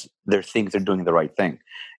because they think they're doing the right thing.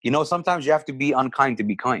 You know, sometimes you have to be unkind to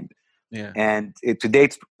be kind. yeah, And today,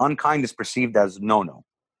 unkind is perceived as no.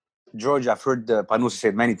 George, I've heard Panusi say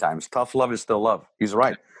it many times. Tough love is still love. He's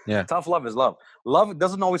right. yeah. Tough love is love. Love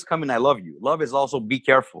doesn't always come in I love you. Love is also be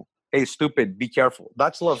careful. Hey, stupid, be careful.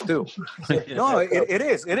 That's love too. No, it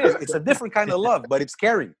is. It is. It's a different kind of love, but it's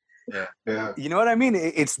caring. Yeah. You know what I mean?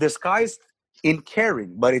 It's disguised in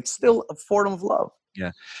caring, but it's still a form of love.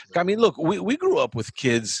 Yeah. I mean, look, we grew up with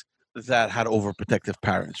kids that had overprotective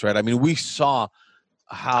parents, right? I mean, we saw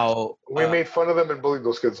how We made fun of them and bullied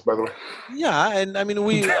those kids, by the way. yeah, and I mean,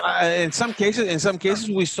 we in some cases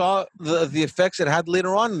we saw the effects it had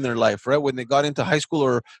later on in their life, right? When they got into high school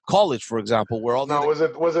or college, for example, where all the Now,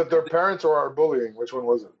 was it their parents or our bullying? Which one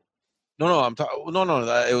was it?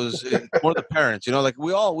 it was more the parents. You know, like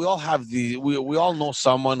we all have we all know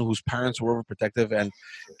someone whose parents were overprotective, and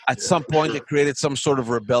at some For point sure. they created some sort of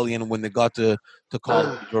rebellion when they got to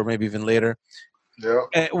college or maybe even later.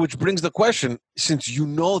 Yeah. Which brings the question: since you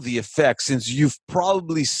know the effects, since you've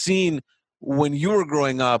probably seen when you were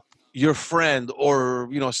growing up your friend or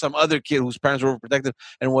some other kid whose parents were overprotective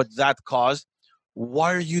and what that caused,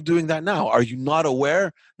 why are you doing that now? Are you not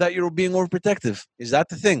aware that you're being overprotective? Is that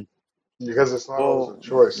the thing? Because it's not always a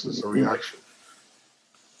choice; it's a reaction.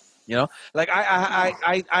 Like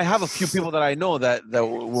I have a few people that I know that were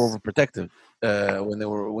overprotective when they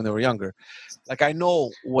were younger. Like I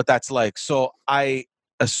know what that's like, so I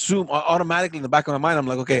assume automatically in the back of my mind, I'm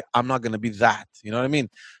like, okay, I'm not going to be that. You know what I mean?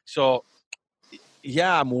 So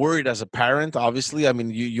yeah, I'm worried as a parent. Obviously, I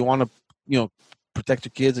mean, you want to protect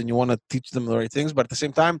your kids and you want to teach them the right things, but at the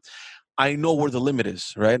same time, I know where the limit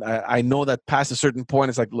is, right? I know that past a certain point,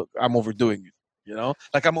 it's like, look, I'm overdoing it.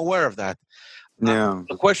 Like I'm aware of that. Yeah.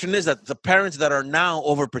 The question is that the parents that are now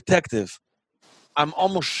overprotective, I'm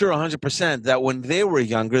almost sure 100% that when they were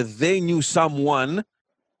younger, they knew someone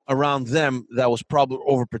around them that was probably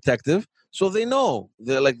overprotective. So they know.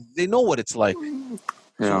 They know what it's like.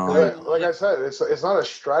 Yeah. Like I said, it's not a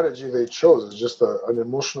strategy they chose. It's just an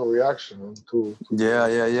emotional reaction to Yeah.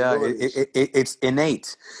 It's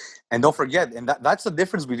innate. And don't forget, and that's the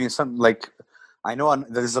difference between some, like, I know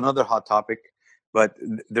there's another hot topic, but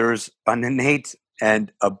there's an innate and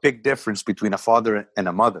a big difference between a father and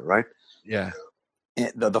a mother, right? Yeah.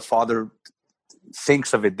 The father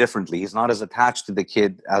thinks of it differently. He's not as attached to the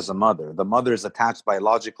kid as a mother. The mother is attached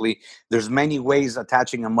biologically. There's many ways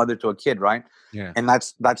attaching a mother to a kid, right? Yeah. And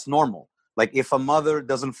that's normal. Like if a mother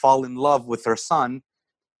doesn't fall in love with her son,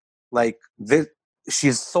 like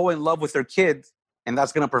she's so in love with her kid, and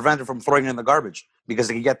that's going to prevent her from throwing it in the garbage because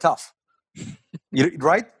it can get tough.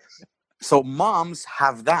 Right? So moms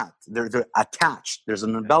have that. They're attached. There's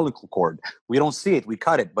an umbilical cord. We don't see it. We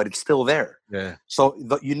cut it, but it's still there. Yeah. So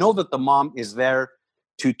you know that the mom is there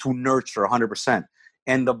to nurture 100%.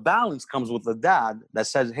 And the balance comes with the dad that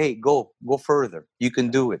says, hey, go further. You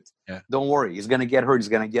can do it. Yeah. Don't worry. He's going to get hurt. He's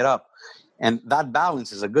going to get up. And that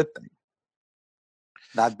balance is a good thing.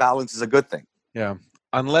 That balance is a good thing. Yeah.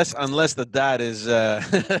 Unless the dad is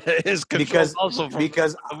is because also from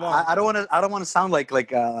because the mom. I don't want to sound like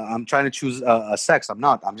I'm trying to choose a sex. I'm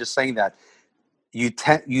not. I'm just saying that you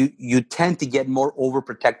tend to get more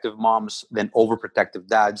overprotective moms than overprotective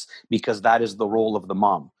dads because that is the role of the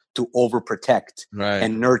mom, to overprotect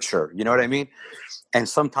and nurture. You know what I mean? And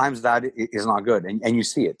sometimes that is not good, and you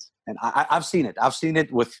see it. And I've seen it. I've seen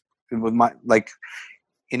it with my, like,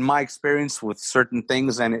 in my experience with certain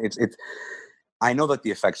things, and it's. I know that the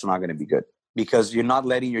effects are not going to be good because you're not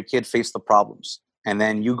letting your kid face the problems. And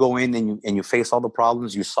then you go in and you face all the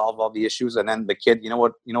problems, you solve all the issues, and then the kid, you know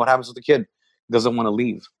what happens with the kid? He doesn't want to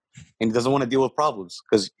leave. and he doesn't want to deal with problems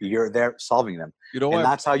because you're there solving them. You know And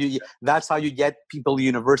what? that's how you get people in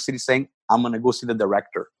university saying, I'm going to go see the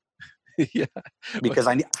director. Yeah. Because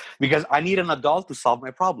I need an adult to solve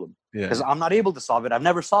my problem. Yeah. Because I'm not able to solve it. I've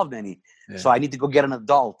never solved any. Yeah. So I need to go get an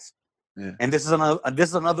adult. Yeah. And this is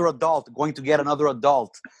another adult going to get another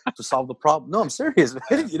adult to solve the problem. No, I'm serious,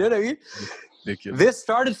 man. You know what I mean? Ridiculous. This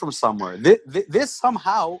started from somewhere. This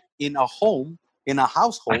somehow in a home, in a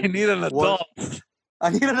household. I need an adult. I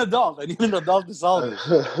need an adult. I need an adult to solve it.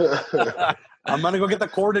 I'm gonna go get the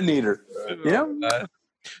coordinator. You know?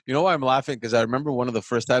 You know why I'm laughing? Because I remember one of the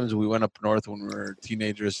first times we went up north when we were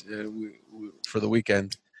teenagers we for the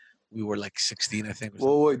weekend. We were like 16, I think.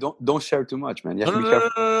 Whoa, wait, don't share too much, man. You have to be No,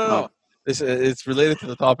 careful. no. It's related to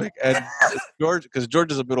the topic. And George, because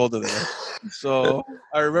George is a bit older than us. So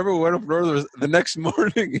I remember we went up north. The next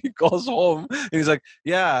morning, he calls home. And he's like,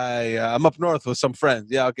 yeah, I'm up north with some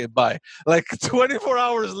friends. Yeah, okay, bye. Like 24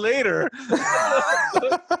 hours later.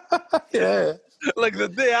 Yeah. Like the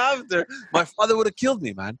day after, my father would have killed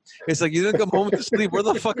me, man. It's like, you didn't come home to sleep. Where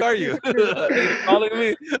the fuck are you? You're calling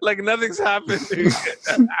me like nothing's happened.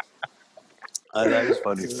 That is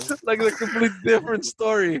funny. Like a complete different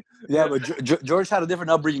story. Yeah, but George had a different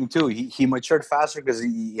upbringing too. He matured faster because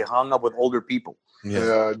he hung up with older people.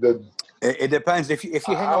 Yeah, It depends. If you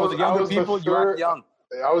hang out with younger people, you act young.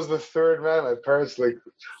 I was the third man. My parents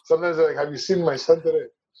sometimes they're like, have you seen my son today?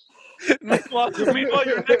 Meanwhile,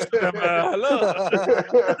 you're next to them. Hello.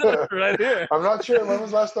 Right here. I'm not sure. When was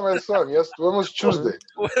the last time I saw him? Yes, when was Tuesday?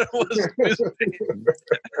 When was Tuesday?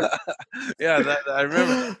 Yeah, I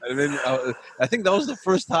remember. I mean, I think that was the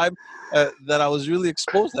first time that I was really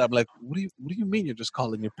exposed to that. I'm like, what do you mean you're just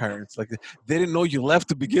calling your parents? Like, they didn't know you left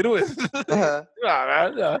to begin with. I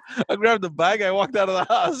grabbed the bag. I walked out of the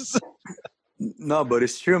house. No, but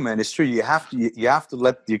it's true, man. It's true. You have to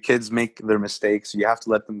let your kids make their mistakes. You have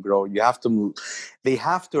to let them grow. They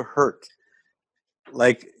have to hurt.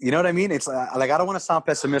 Like, you know what I mean? It's like, I don't want to sound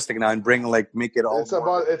pessimistic now and make it all.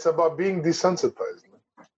 It's about being desensitized.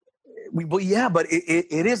 But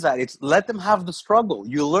it is that. It's let them have the struggle.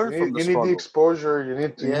 You learn from the struggle. You need the exposure. You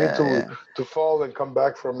need to fall and come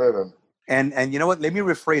back from it. And you know what? Let me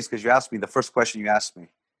rephrase, because you asked me the first question you asked me.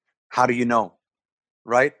 How do you know?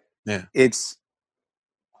 Right? Yeah.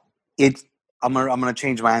 I'm gonna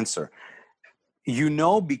change my answer. You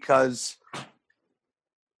know, because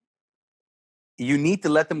you need to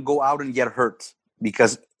let them go out and get hurt,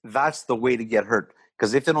 because that's the way to get hurt.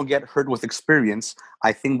 Because if they don't get hurt with experience,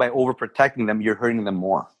 I think by overprotecting them, you're hurting them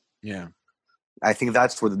more. Yeah. I think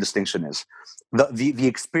that's where the distinction is. The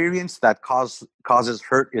experience that causes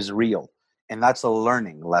hurt is real. And that's a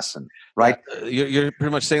learning lesson, right? You're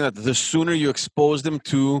pretty much saying that the sooner you expose them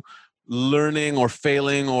to learning or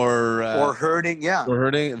failing or hurting,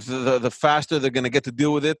 the faster they're going to get to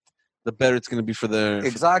deal with it, the better it's going to be for their...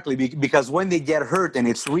 Exactly, because when they get hurt and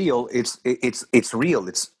it's real, it's real.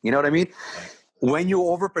 It's, you know what I mean? When you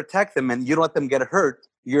overprotect them and you don't let them get hurt,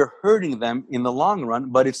 you're hurting them in the long run,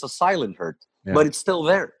 but it's a silent hurt. Yeah. But it's still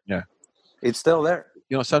there. Yeah, it's still there.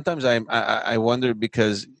 You know, sometimes I wonder,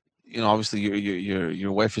 because, you know, obviously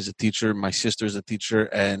your wife is a teacher, my sister is a teacher,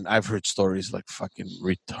 and I've heard stories like fucking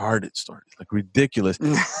retarded stories, like ridiculous.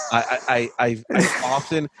 I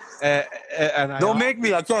often and don't make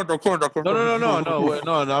me. I can't. No.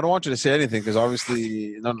 I don't want you to say anything, because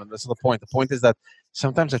obviously, no, that's not the point. The point is that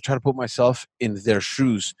sometimes I try to put myself in their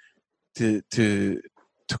shoes to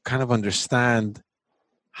kind of understand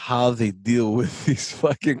how they deal with these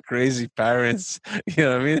fucking crazy parents, you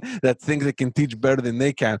know what I mean, that think they can teach better than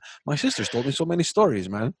they can. My sister's told me so many stories,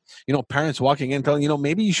 man. You know, parents walking in telling, you know,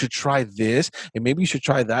 maybe you should try this and maybe you should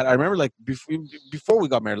try that. I remember, like, before we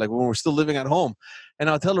got married, like when we were still living at home, and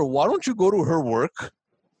I'll tell her, why don't you go to her work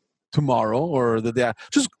tomorrow or the day,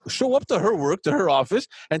 just show up to her work, to her office,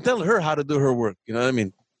 and tell her how to do her work. You know what I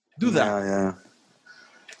mean? Do that. Yeah.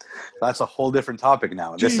 That's a whole different topic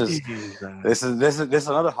now. This is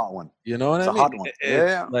another hot one. You know what I mean? It's a hot one.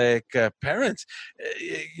 Yeah. Like parents,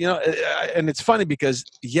 you know, and it's funny because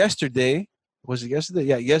yesterday was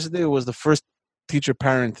the first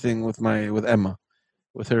teacher-parent thing with Emma,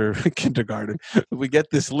 with her kindergarten. We get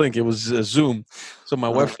this link. It was Zoom. So my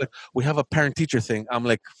wife's like, we have a parent-teacher thing. I'm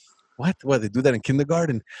like, what? They do that in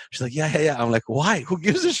kindergarten? She's like, yeah. I'm like, why? Who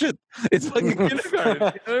gives a shit? It's fucking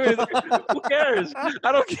kindergarten. You know what I mean? Who cares?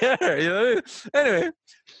 I don't care. You know what I mean? Anyway,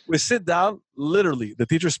 we sit down. Literally, the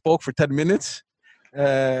teacher spoke for 10 minutes.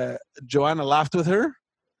 Joanna laughed with her.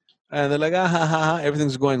 And they're like,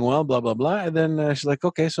 everything's going well, blah, blah, blah. And then she's like,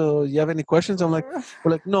 okay, so you have any questions? We're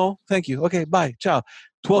like, no, thank you. Okay, bye, ciao.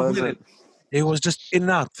 12 minutes. It was just in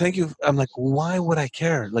and out. Thank you. I'm like, why would I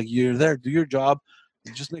care? Like, you're there, do your job.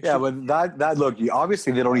 Just make Yeah, sure. but that look,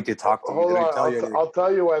 obviously they don't need to talk to you. Hold They don't on, tell you anything. I'll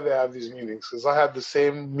tell you why they have these meetings. Because I had the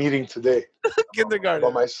same meeting today Kindergarten.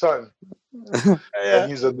 about my son, Yeah.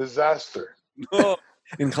 and he's a disaster. Oh,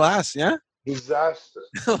 in class, yeah. Disaster.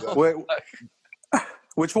 Wait,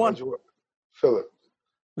 which one? Philip.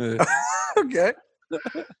 Okay.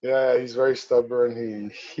 Yeah, he's very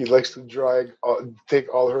stubborn. He likes to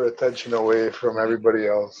take all her attention away from everybody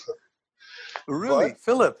else. Really, But,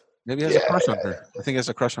 Philip? Maybe he has a crush on her. I think he has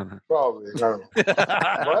a crush on her. probably. I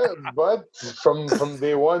don't know. But from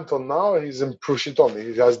day one till now, he's improved. She told me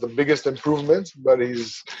he has the biggest improvements, but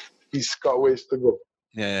he's got ways to go.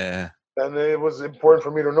 Yeah. And it was important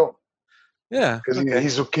for me to know Yeah. because Okay.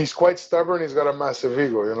 he's quite stubborn. He's got a massive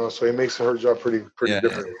ego, so he makes her job pretty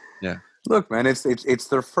different. Yeah. Look, man, it's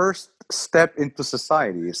their first step into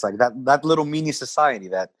society. It's like that little mini society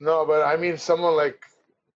that. No, but I mean, someone like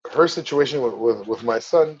her situation with my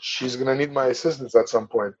son, she's gonna need my assistance at some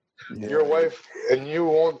point. Yeah. Your wife and you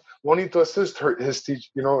won't need to assist her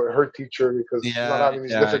her teacher because she's not having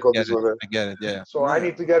these difficulties with it. I get it. Yeah. So I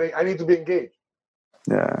need to be engaged.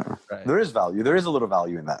 Yeah. Right. There is value. There is a little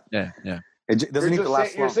value in that. Yeah. It doesn't need to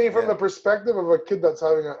last You're long. saying from the perspective of a kid that's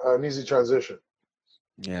having an easy transition.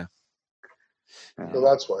 Yeah. So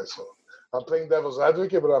that's why. So I'm playing devil's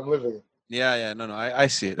advocate, but I'm living it. Yeah. No. I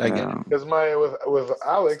see it. I get it. Because with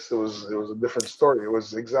Alex, it was a different story. It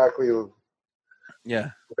was exactly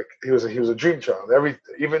Yeah. like he was a dream child.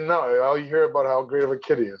 Even now, all you hear about how great of a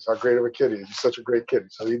kid he is. How great of a kid he is. He's such a great kid.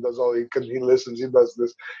 So he does he listens. He does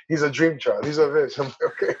this. He's a dream child. He's a bitch. I'm like,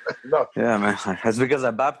 okay, no. Yeah, man. That's because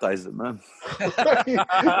I baptized him, man.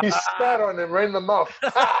 he spat on him right in the mouth.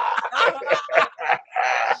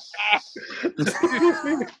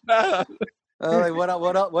 Like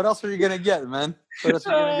what else are you gonna get, man? What else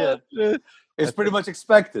are you gonna get? It's pretty much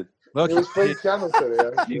expected. Look, He was playing piano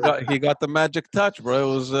today. he got the magic touch,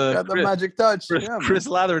 bro. It was Got the magic touch. Chris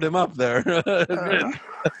lathered him up there.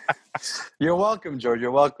 You're welcome, George.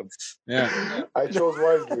 You're welcome. Yeah, I chose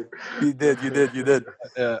wisely. You did.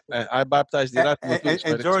 I baptized the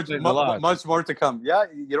And George, much more to come. Yeah,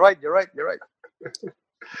 you're right.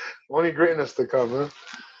 Only greatness to come, huh?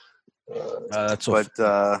 That's so.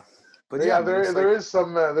 But yeah, there is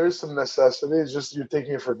some necessity. It's just you're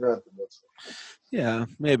taking it for granted. That's all. Yeah,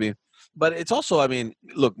 maybe, but it's also. I mean,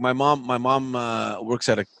 look, my mom works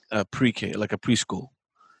at a pre-K, like a preschool,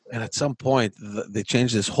 and at some point they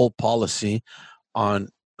changed this whole policy on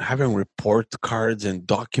having report cards and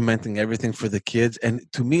documenting everything for the kids. And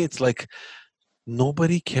to me, it's like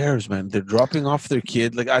nobody cares, man. They're dropping off their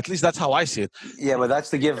kid. Like, at least that's how I see it. Yeah, but that's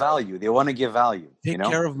to give value. They want to give value. Take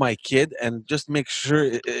care of my kid and just make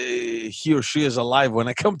sure he or she is alive when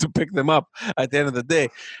I come to pick them up at the end of the day.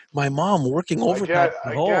 My mom working overtime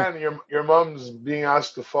at home. Again, your mom's being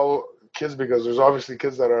asked to follow kids because there's obviously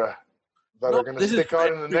kids that are going to stick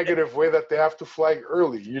out in a negative way that they have to flag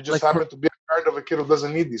early. You just happen to be a parent of a kid who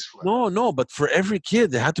doesn't need these flags. No, but for every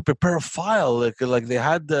kid, they had to prepare a file. Like they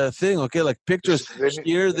had the thing, okay, like pictures.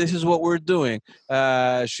 Here, this is what we're doing.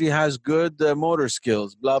 She has good motor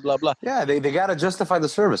skills, blah, blah, blah. Yeah, they got to justify the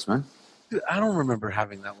service, man. Dude, I don't remember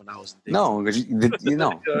having that when I was in No, because you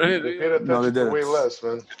know. They paid attention to way less,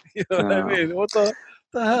 man. You know what I mean? What the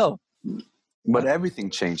hell? But everything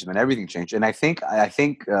changed, man. Everything changed, and I think I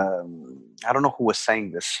don't know who was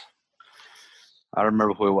saying this. I don't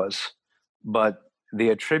remember who it was, but they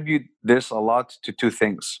attribute this a lot to two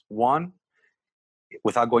things. One,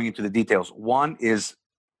 without going into the details, one is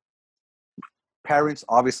parents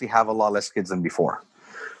obviously have a lot less kids than before.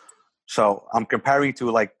 So I'm comparing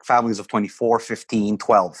to like families of 24, 15,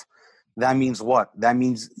 12. That means what? That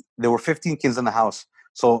means there were 15 kids in the house.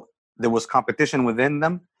 So there was competition within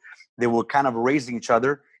them. They were kind of raising each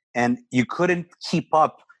other, and you couldn't keep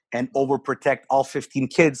up and overprotect all 15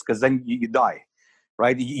 kids because then you die,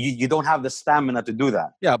 right? You don't have the stamina to do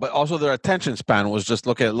that. Yeah, but also their attention span was just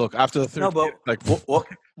look after the third. No, but year, like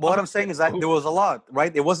what I'm saying is that there was a lot,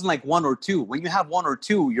 right? It wasn't like one or two. When you have one or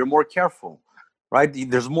two, you're more careful, right?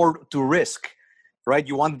 There's more to risk, right?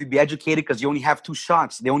 You want to be educated because you only have 2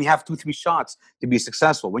 shots. They only have 2-3 shots to be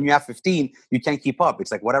successful. When you have 15, you can't keep up.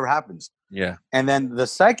 It's like whatever happens. Yeah. And then the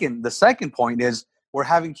second point is we're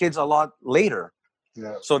having kids a lot later.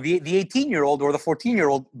 Yeah. So the 18-year-old or the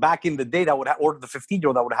 14-year-old back in the day or the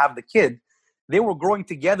 15-year-old that would have the kid, they were growing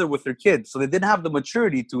together with their kids. So they didn't have the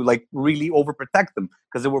maturity to like really overprotect them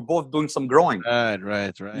because they were both doing some growing.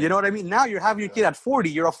 Right. You know what I mean? Now you're having your kid at 40.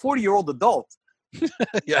 You're a 40-year-old adult.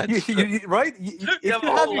 Yeah. Right? You have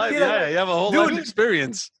a whole life. Yeah, you have a whole life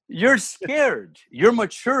experience. You're scared. You're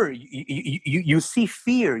mature. You see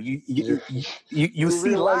fear. You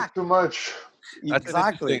see lack lack too much.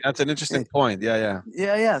 Exactly. That's an interesting point. Yeah.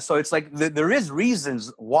 Yeah. So it's like there is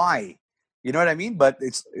reasons why, you know what I mean? But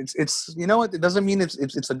it's you know what? It doesn't mean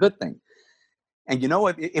it's a good thing. And you know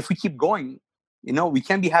what? If we keep going, you know, we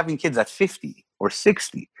can't be having kids at 50 or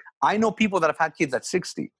 60. I know people that have had kids at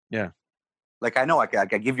 60. Yeah. Like I know I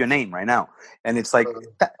can give you a name right now, and it's like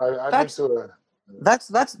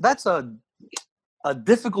that's a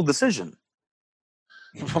difficult decision.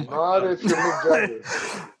 Not if you're Mick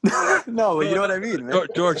Jagger. No, you know what I mean, man.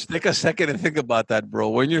 George, take a second and think about that, bro.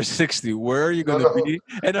 When you're 60, where are you going to be?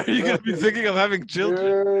 And are you going to be thinking of having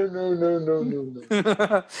children? No.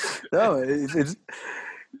 No,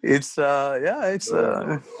 it's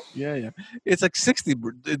Yeah. It's like 60,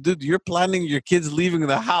 dude. You're planning your kids leaving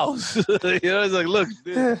the house. You know, it's like, look,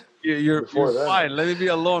 dude, you're fine. Let me be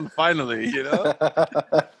alone finally. You know,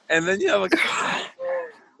 and then you have a.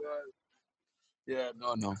 Yeah,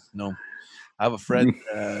 no. I have a friend.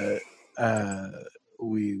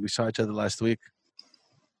 We saw each other last week,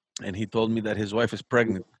 and he told me that his wife is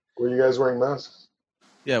pregnant. Were you guys wearing masks?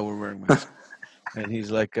 Yeah, we're wearing masks. And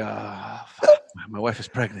he's like, my wife is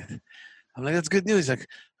pregnant. I'm like, that's good news. He's like,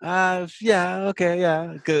 yeah, okay,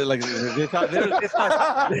 yeah. Like they thought,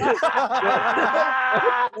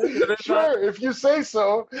 sure, if you say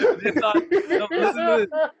so. They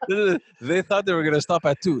thought they were gonna stop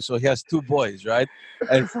at 2. So he has 2 boys, right?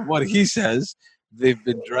 And from what he says, they've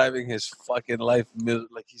been driving his fucking life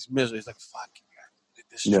like he's miserable. He's like, fucking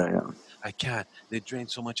yeah. I can't. They drain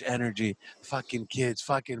so much energy. Fucking kids,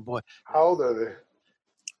 fucking boy. How old are they?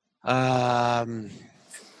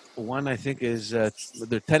 One I think is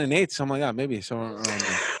they're 10 and 8, something like that, maybe somewhere around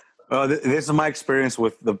there. This is my experience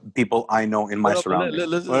with the people I know in my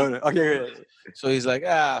surroundings. Okay. So he's like,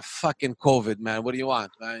 fucking COVID, man. What do you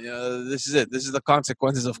want, man? You know, this is it. This is the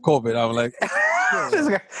consequences of COVID. I'm like,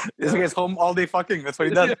 this guy's home all day fucking. That's what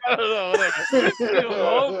he does. I don't know.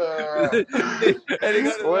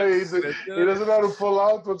 Wait, he doesn't know how to pull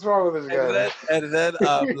out. What's wrong with this guy? And then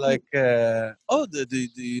I'm like, do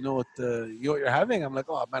you know what you're having? I'm like,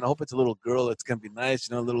 oh man, I hope it's a little girl. It's gonna be nice,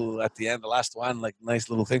 you know, a little at the end, the last one, like nice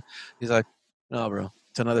little thing. He's like, no, bro.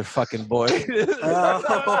 It's another fucking boy. I'm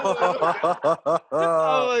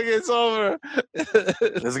like, it's over.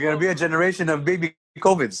 There's going to be a generation of baby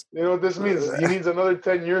COVIDs. You know what this means? He needs another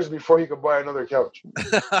 10 years before he could buy another couch.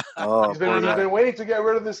 He's been waiting to get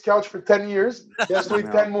rid of this couch for 10 years. He has to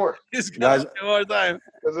wait 10 more. He's got more time.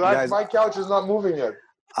 Because my couch is not moving yet.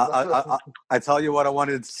 I tell you what I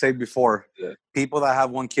wanted to say before. Yeah. People that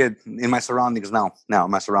have one kid in my surroundings now,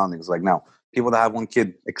 people that have one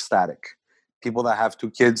kid, ecstatic. People that have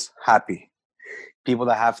 2 kids, happy. People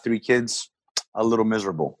that have 3 kids, a little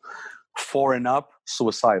miserable. 4 and up,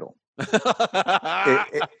 suicidal.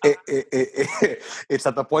 It's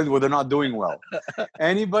at the point where they're not doing well.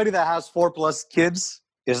 Anybody that has 4+ kids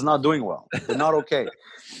is not doing well. They're not okay.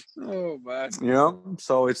 Oh man. You know,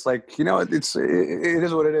 so it's like, you know, it is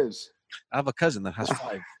what it is. I have a cousin that has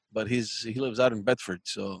 5, but he lives out in Bedford,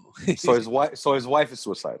 so his wife is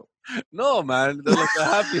suicidal. No, man, they're like the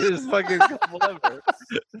happiest fucking couple ever.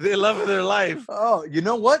 They love their life. Oh, you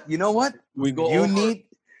know what? We go.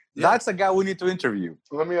 That's a guy we need to interview.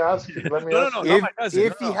 Let me ask you.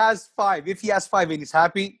 If he has 5 and he's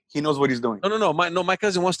happy, he knows what he's doing. No. My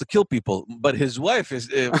cousin wants to kill people, but his wife is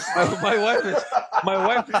his wife.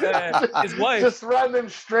 Just random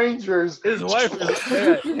strangers. His wife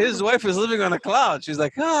is living on a cloud. She's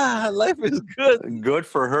like, life is good. Good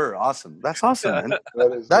for her. Awesome. That's awesome, man.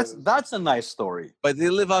 That's a nice story. But they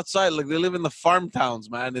live outside, like they live in the farm towns,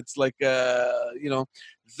 man. It's like you know.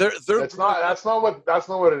 That's not what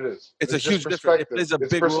it is. It's a huge difference. It plays a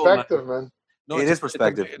big perspective, role, man. No, it is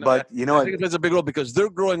perspective. But you know, I think it plays a big role because they're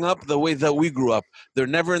growing up the way that we grew up. They're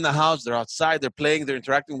never in the house. They're outside. They're playing. They're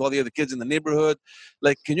interacting with all the other kids in the neighborhood.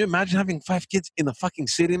 Like, can you imagine having 5 kids in the fucking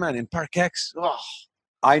city, man? In Park X? Oh.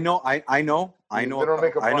 I know a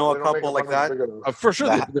couple like that. For sure,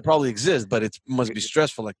 they probably exist, but it must be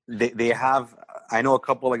stressful. Like they have. I know a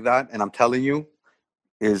couple like that, and I'm telling you.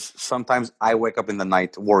 Is sometimes I wake up in the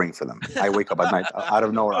night worrying for them. I wake up at night out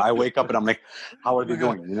of nowhere. I wake up and I'm like, how are they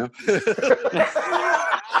doing? You know?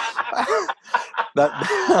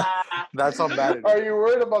 That's how bad it is. Are you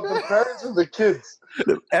worried about the parents or the kids?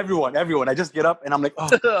 Everyone. I just get up and I'm like, oh,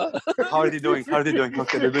 how are they doing?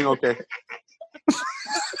 Okay, they're doing okay.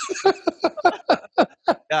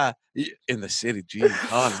 Yeah, in the city, geez.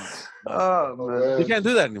 Oh, man. You can't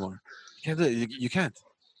do that anymore. You can't do it. You can't.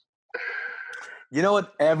 You know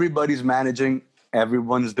what? Everybody's managing.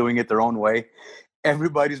 Everyone's doing it their own way.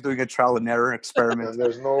 Everybody's doing a trial and error experiment.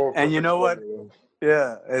 And you know what?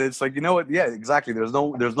 Yeah, and it's like, you know what? Yeah, exactly. There's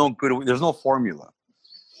no formula.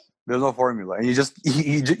 There's no formula, and you just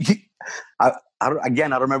I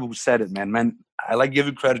don't remember who said it, man. I like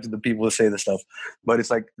giving credit to the people who say this stuff, but it's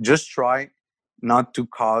like just try not to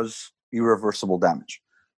cause irreversible damage.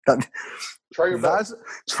 Try your best.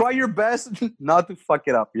 Try your best not to fuck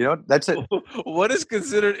it up. You know, that's it. What is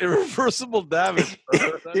considered irreversible damage?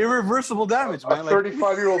 Irreversible damage, man. A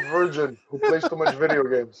 35-year-old virgin who plays too much video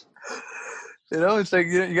games. You know, it's like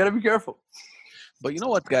you got to be careful. But you know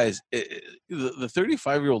what, guys? The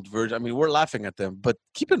 35-year-old virgin, I mean, we're laughing at them, but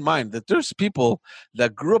keep in mind that there's people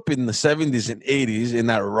that grew up in the 70s and 80s in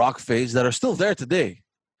that rock phase that are still there today.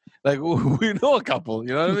 Like, we know a couple,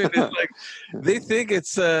 you know what I mean? It's like, they think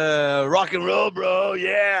it's rock and roll, bro,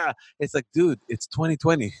 yeah. It's like, dude, it's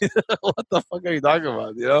 2020. What the fuck are you talking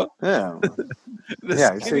about, you know? Yeah.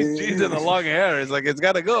 The skinny jeans and the long hair, it's like, it's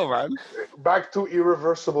got to go, man. Back to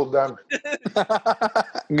irreversible damage.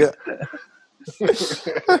 Yeah.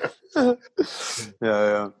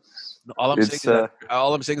 Yeah. All I'm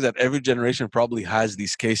saying is that every generation probably has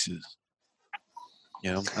these cases.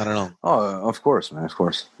 You know, I don't know. Oh, of course, man. Of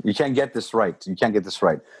course, you can't get this right.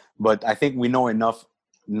 But I think we know enough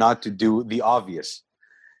not to do the obvious.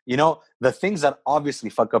 You know, the things that obviously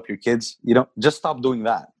fuck up your kids. You know, just stop doing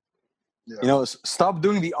that. Yeah. You know, stop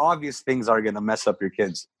doing the obvious things that are going to mess up your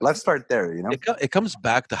kids. Let's start there. You know, it comes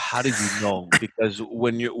back to how did you know? Because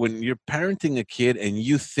when you're parenting a kid and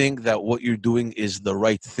you think that what you're doing is the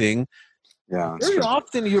right thing, very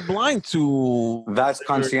often you're blind to that's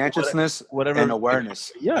conscientiousness, whatever, and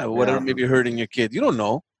awareness. Whatever may be hurting your kid. You don't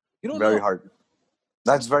know. Very hard.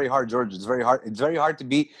 That's very hard, George. It's very hard. It's very hard to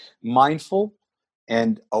be mindful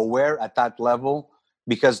and aware at that level,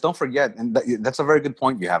 because don't forget, and that's a very good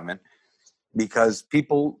point you have, man. Because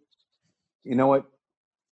people, you know what?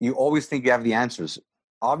 You always think you have the answers.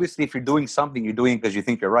 Obviously, if you're doing something, you're doing it because you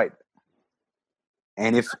think you're right.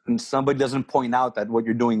 And if somebody doesn't point out that what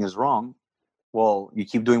you're doing is wrong, well, you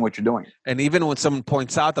keep doing what you're doing. And even when someone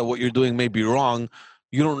points out that what you're doing may be wrong,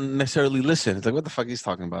 you don't necessarily listen. It's like, what the fuck he's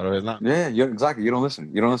talking about? Or not? Yeah, exactly. You don't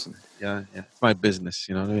listen. Yeah. It's my business.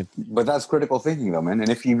 You know what I mean? But that's critical thinking, though, man. And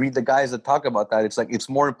if you read the guys that talk about that, it's like it's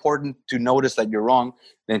more important to notice that you're wrong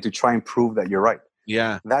than to try and prove that you're right.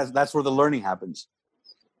 Yeah. That's where the learning happens.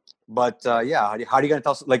 But how are you going to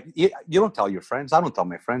tell? Like, you don't tell your friends. I don't tell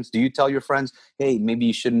my friends. Do you tell your friends, hey, maybe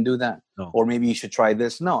you shouldn't do that? No. Or maybe you should try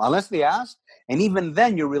this? No, unless they ask. And even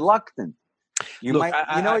then, you're reluctant.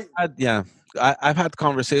 I've had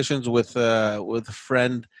conversations with a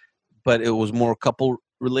friend, but it was more couple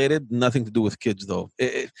related, nothing to do with kids, though.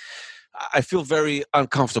 I feel very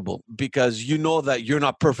uncomfortable because you know that you're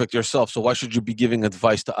not perfect yourself, so why should you be giving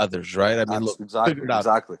advice to others, right? I mean, figure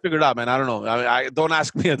it out, man. I don't know. I mean, don't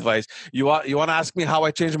ask me advice. You want to ask me how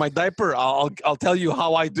I change my diaper? I'll tell you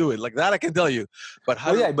how I do it. Like that, I can tell you. But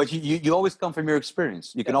but you always come from your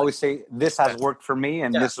experience. You can always say this has worked for me,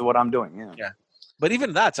 and this is what I'm doing. Yeah. But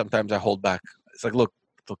even that, sometimes I hold back. It's like, look.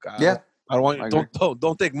 I don't want you.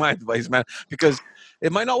 Don't take my advice, man, because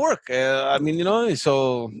it might not work. I mean, you know.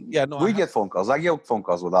 So we get phone calls. I get phone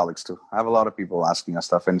calls with Alex too. I have a lot of people asking us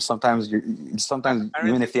stuff, and sometimes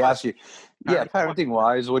even if they ask you, parenting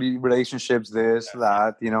wise, what are your relationships, this,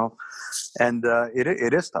 that, you know, and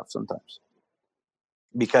it is tough sometimes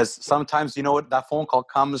because sometimes you know what, that phone call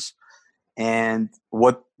comes, and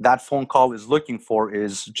what that phone call is looking for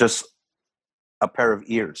is just a pair of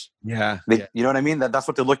ears. You know what I mean? That's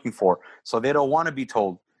what they're looking for. So they don't want to be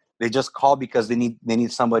told. They just call because they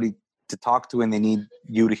need somebody to talk to, and they need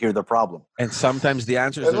you to hear the problem. And sometimes the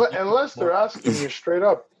answers, unless they're asking you straight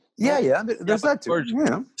up. There's that too.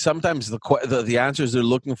 Yeah. Sometimes the answers they're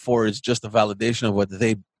looking for is just a validation of what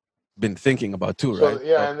they've been thinking about too, right?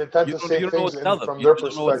 And they tend to say things from their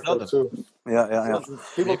perspective too. Yeah.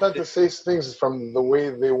 People tend to say things from the way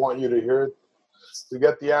they want you to hear it, to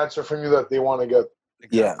get the answer from you that they want to get.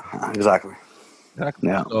 Yeah, exactly.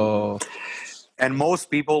 Yeah. So, and most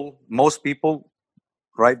people,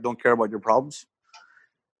 right, don't care about your problems.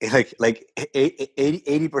 Like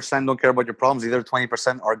 80% don't care about your problems. Either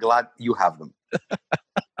 20% are glad you have them.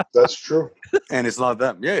 That's true. And it's not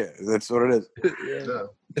them. Yeah, that's what it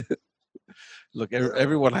is. Look,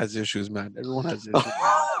 everyone has issues, man. Everyone has issues.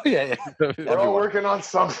 Yeah. We're all working on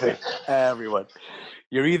something. Everyone.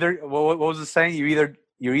 You're either, what was the saying?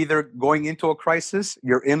 You're either going into a crisis,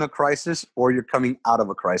 you're in a crisis, or you're coming out of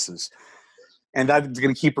a crisis. And that's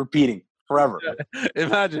going to keep repeating forever. Yeah.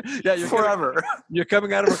 Imagine. Yeah, forever. You're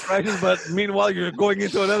coming out of a crisis, but meanwhile, you're going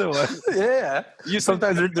into another one. Yeah.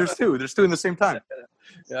 Sometimes there's two. There's two in the same time.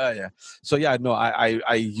 Yeah. So, no,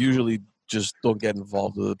 I usually just don't get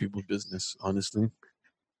involved with other people's business, honestly.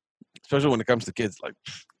 Especially when it comes to kids. Like,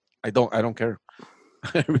 I don't care.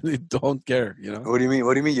 I really don't care. You know. What do you mean?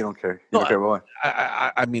 What do you mean you don't care? You No, don't care about what?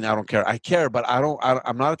 I mean, I don't care. I care, but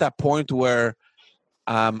I'm not at that point where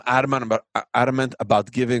I'm adamant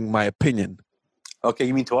about giving my opinion. Okay,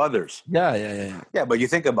 you mean to others? Yeah. Yeah, but you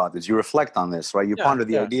think about this. You reflect on this, right? You ponder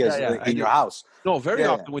the ideas in your house. No, very Yeah,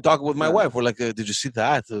 often we talk with my wife. We're like, "Did you see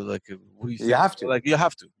that?" Like, what do you think? You have to. Like, you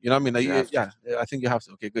have to. You know what I mean? You have to. I think you have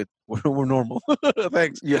to. Okay, good. We're normal.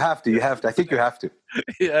 Thanks. You have to. You have to. I think you have to.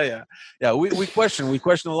 Yeah. We question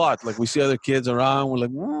a lot. Like, we see other kids around. We're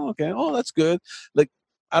like, oh, okay. Oh, that's good. Like,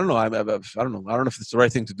 I don't know. I don't know. I don't know if it's the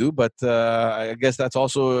right thing to do, but I guess that's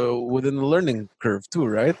also within the learning curve too,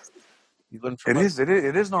 right? You learn from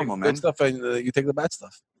It is normal, man. Good stuff, and you take the bad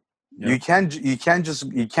stuff. You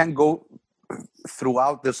can't go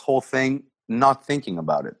throughout this whole thing not thinking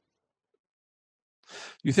about it.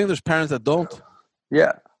 You think there's parents that don't?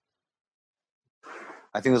 Yeah.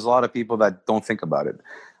 I think there's a lot of people that don't think about it.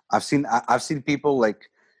 I've seen people like,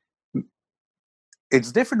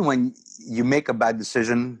 it's different when you make a bad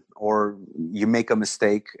decision or you make a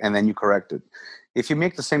mistake and then you correct it. If you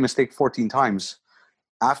make the same mistake 14 times,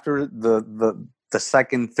 after the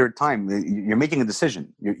second, third time, you're making a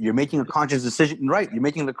decision. You're making a conscious decision, right? You're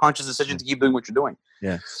making the conscious decision to keep doing what you're doing.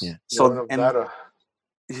 Yeah. So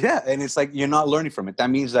and it's like you're not learning from it.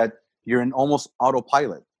 That means that you're in almost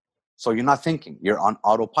autopilot. So you're not thinking. You're on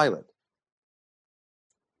autopilot.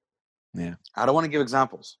 Yeah. I don't want to give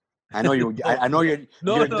examples. I know you. I know you're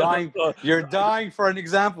dying. No. You're dying for an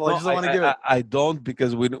example. I just don't want to give it. I don't,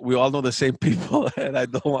 because we all know the same people, and I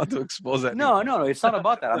don't want to expose that. No. It's not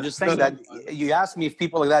about that. I'm just saying that you asked me if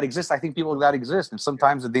people like that exist. I think people like that exist, and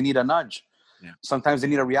sometimes they need a nudge. Yeah. Sometimes they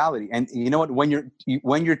need a reality. And you know what? When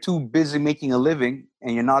you're too busy making a living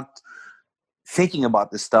and you're not thinking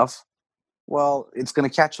about this stuff, well, it's going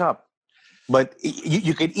to catch up. But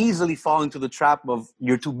you could easily fall into the trap of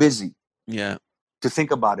you're too busy. Yeah. To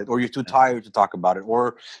think about it, or you're too tired to talk about it,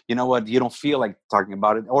 or you know what, you don't feel like talking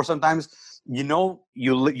about it, or sometimes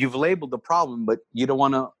you've labeled the problem, but you don't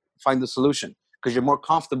want to find the solution because you're more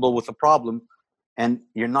comfortable with the problem, and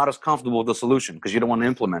you're not as comfortable with the solution because you don't want to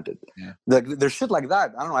implement it. Yeah, there's shit like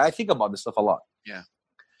that. I don't know. I think about this stuff a lot. Yeah,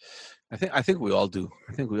 I think we all do.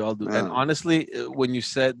 Yeah. And honestly, when you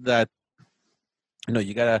said that,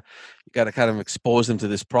 you gotta kind of expose them to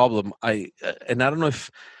this problem, I don't know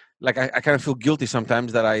if. Like, I kind of feel guilty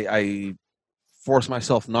sometimes that I force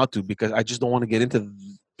myself not to, because I just don't want to get into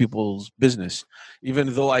people's business.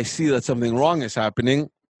 Even though I see that something wrong is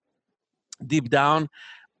happening, deep down,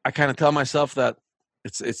 I kind of tell myself that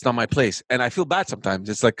it's not my place. And I feel bad sometimes.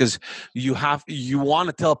 It's like, because you want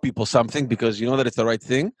to tell people something because you know that it's the right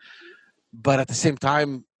thing. But at the same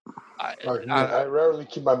time, I rarely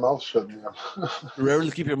keep my mouth shut. Man.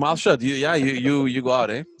 Rarely keep your mouth shut. You go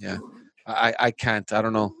out, eh? Yeah. I can't. I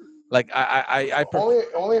don't know. Like I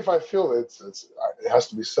only if I feel it has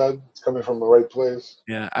to be said. It's coming from the right place.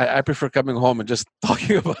 Yeah, I prefer coming home and just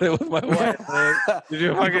talking about it with my wife.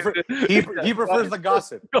 He prefers the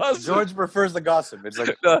gossip. George prefers the gossip. It's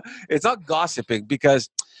like it's not gossiping, because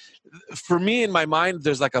for me, in my mind,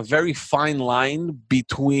 there's like a very fine line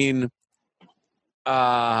between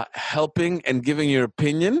helping and giving your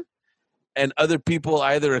opinion, and other people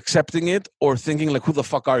either accepting it or thinking like, "Who the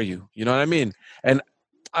fuck are you?" You know what I mean? And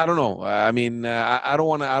I don't know. I mean, I don't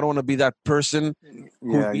want to be that person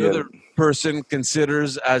who the other person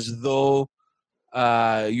considers as though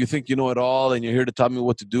you think you know it all and you're here to tell me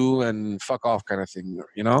what to do and fuck off, kind of thing.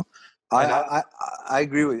 You know? I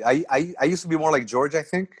agree with you. I used to be more like George, I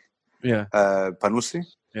think. Yeah. Panusi.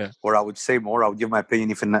 Yeah. Where I would say more. I would give my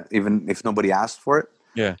opinion even if nobody asked for it.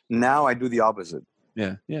 Yeah. Now I do the opposite.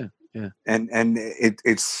 Yeah. And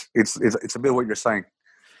it's a bit what you're saying.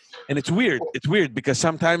 And it's weird. It's weird because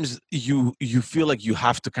sometimes you feel like you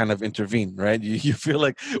have to kind of intervene, right? You feel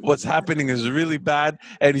like what's happening is really bad,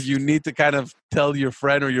 and you need to kind of tell your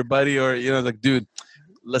friend or your buddy, or like, dude,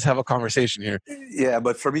 let's have a conversation here. Yeah,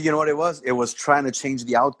 but for me, you know what it was? It was trying to change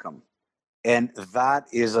the outcome, and that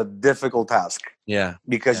is a difficult task. Yeah,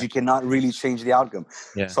 because you cannot really change the outcome.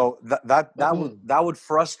 Yeah. So that would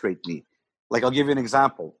frustrate me. Like, I'll give you an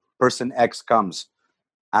example. Person X comes.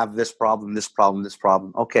 I have this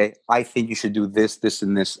problem. Okay, I think you should do this, this,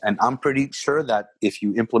 and this. And I'm pretty sure that if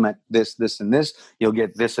you implement this, this, and this, you'll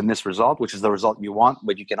get this and this result, which is the result you want,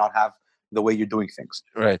 but you cannot have the way you're doing things.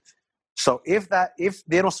 Right. So if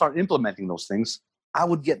they don't start implementing those things, I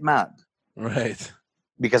would get mad. Right.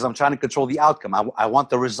 Because I'm trying to control the outcome. I want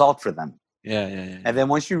the result for them. Yeah. And then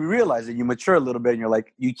once you realize it, you mature a little bit and you're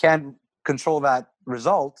like, you can't control that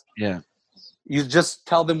result. Yeah. You just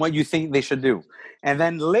tell them what you think they should do. And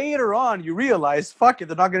then later on, you realize, fuck it,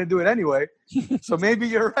 they're not going to do it anyway. So maybe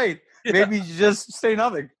you're right. Yeah. Maybe you just say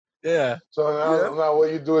nothing. Yeah. So now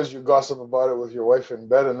what you do is you gossip about it with your wife in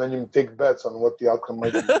bed, and then you take bets on what the outcome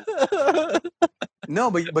might be. No,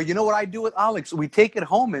 but you know what I do with Alex? We take it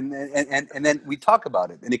home and then we talk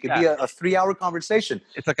about it. And it could be a 3-hour conversation.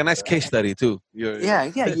 It's like a nice case study too. You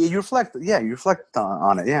reflect. Yeah, you reflect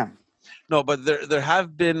on it. Yeah. No, but there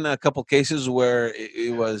have been a couple cases where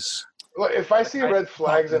it was. Look, if I see red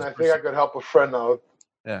flags and I think I could help a friend out,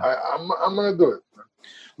 I'm gonna do it.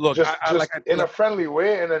 Look, just in a friendly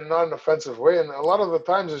way and in not an offensive way. And a lot of the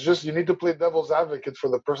times it's just you need to play devil's advocate for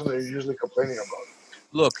the person that you're usually complaining about.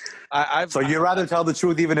 Look, So you'd rather tell the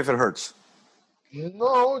truth even if it hurts?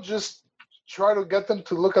 No, just try to get them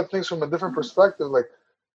to look at things from a different perspective. Like,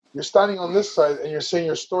 you're standing on this side and you're saying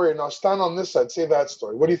your story. Now stand on this side, say that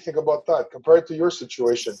story. What do you think about that? Compare it to your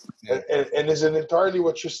situation. Yeah. And is it entirely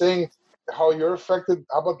what you're saying, how you're affected?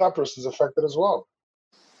 How about that person's affected as well?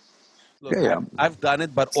 Look, I've done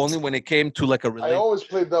it, but only when it came to like a relationship. I always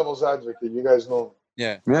play devil's advocate. You guys know.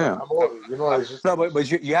 Yeah. It's just, no,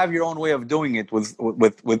 but you have your own way of doing it with,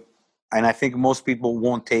 and I think most people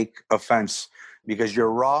won't take offense because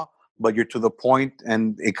you're raw, but you're to the point,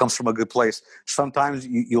 and it comes from a good place. Sometimes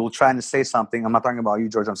you'll try to say something. I'm not talking about you,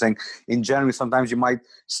 George. I'm saying in general, sometimes you might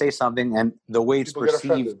say something, and the way it's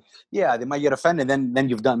perceived, they might get offended. Then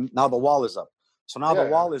you've done. Now the wall is up. So now the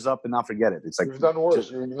wall is up, and now forget it. It's like you've done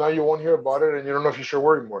worse. Now you won't hear about it, and you don't know if you should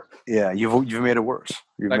worry more. Yeah, you've made it worse.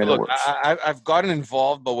 I've gotten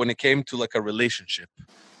involved, but when it came to like a relationship,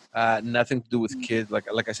 nothing to do with kids.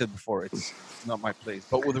 Like I said before, it's not my place.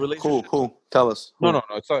 But with relationship, cool. Tell us. No.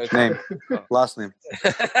 It's not. Name, last name.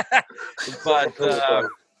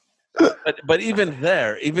 but even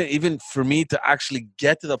there, even for me to actually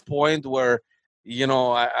get to the point where.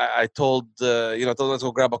 I told let's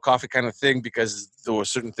go grab a coffee kind of thing because there were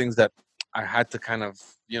certain things that I had to kind of,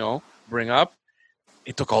 bring up.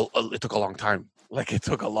 It took a long time. Like it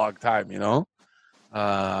took a long time,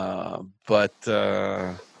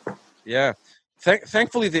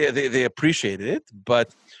 Thankfully they appreciated it.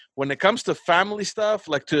 But when it comes to family stuff,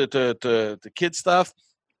 like to kid stuff,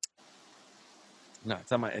 no, it's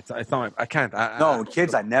not my. I can't.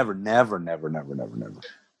 Kids, I never.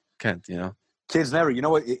 Can't. Kids never. You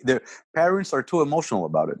know what? Their parents are too emotional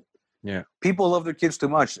about it. Yeah. People love their kids too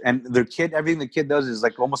much, and everything the kid does is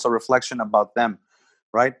like almost a reflection about them,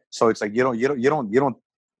 right? So it's like you don't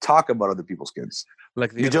talk about other people's kids.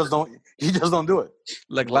 Like you just don't do it.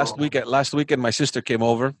 Like last weekend, my sister came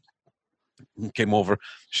over.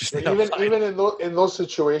 She's even in those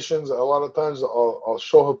situations, a lot of times I'll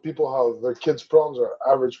show people how their kids' problems are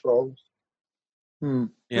average problems.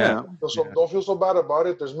 Yeah. So don't feel so bad about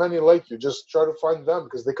it. There's many like you. Just try to find them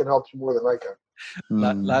because they can help you more than I can.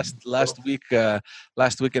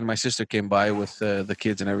 Last weekend, my sister came by with the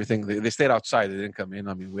kids and everything. They stayed outside. They didn't come in.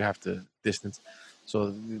 I mean, we have to distance.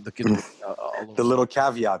 So the kids. The little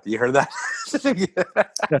caveat. You heard that?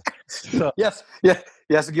 Yes. Yeah.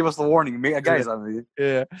 He has to give us the warning, guys.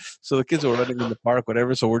 Yeah. So the kids were running in the park,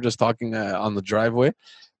 whatever. So we're just talking on the driveway,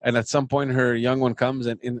 and at some point, her young one comes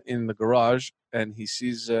and in the garage, and he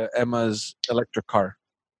sees Emma's electric car.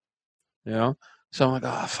 So I'm like,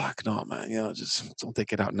 oh fuck no, man. Just don't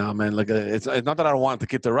take it out now, man. Like it's not that I don't want the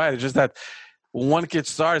kid to ride. It's just that one kid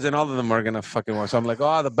starts, and all of them are gonna fucking want. So I'm like,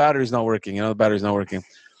 oh, the battery's not working. The battery's not working.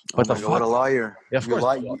 But what a liar! Yeah, of course,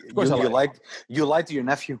 you lied to your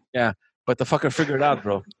nephew. Yeah, but the fucker figured it out,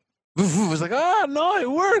 bro. It was like, oh no, it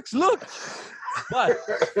works. Look. But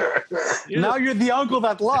now you're the uncle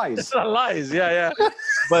that lies. That lies, yeah.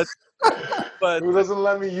 But who doesn't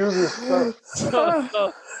let me use his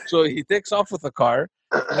stuff? So he takes off with the car,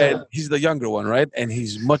 and he's the younger one, right? And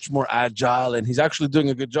he's much more agile, and he's actually doing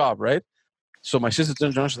a good job, right? So my sister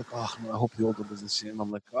turns around, she's like, oh, no, I hope the older doesn't see him.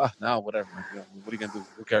 I'm like, now whatever. What are you gonna do?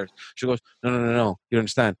 Who cares? She goes, no. You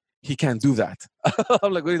understand? He can't do that.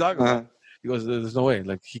 I'm like, what are you talking about? He goes, there's no way.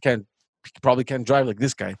 Like he probably can't drive like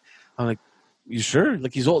this guy. I'm like, you sure?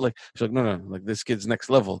 Like he's old. Like she's like, no. Like this kid's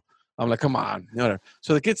next level. I'm like, come on, whatever.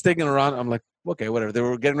 So the kid's taking it around. I'm like, okay, whatever. They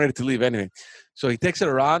were getting ready to leave anyway. So he takes it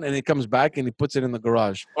around and he comes back and he puts it in the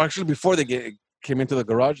garage. Or actually, before they came into the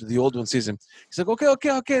garage, the old one sees him. He's like,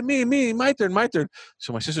 okay, me, my turn.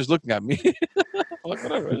 So my sister's looking at me. I'm like,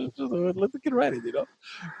 whatever, just let the kid ride it,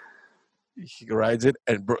 He rides it,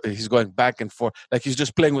 and he's going back and forth like he's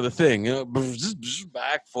just playing with a thing,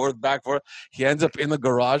 back, forth. He ends up in the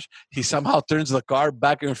garage. He somehow turns the car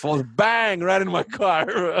back and forth, bang, right in my car.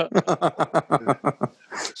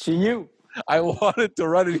 She knew. I wanted to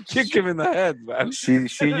run and kick him in the head, man. She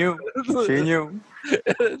knew.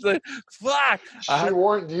 It's like, fuck. She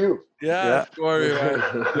warned you. Yeah, sorry, man.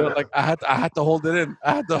 You know, like I had to hold it in.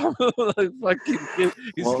 I had to like fucking.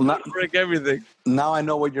 He's Well, gonna break everything. now I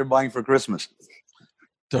know what you're buying for Christmas.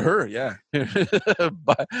 To her, yeah.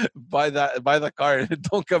 buy the car.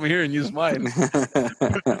 Don't come here and use mine.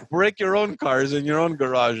 Break your own cars in your own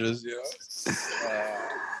garages. You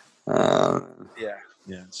know. Yeah.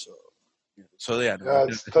 So yeah. No, Yeah,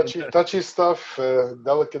 it's touchy stuff.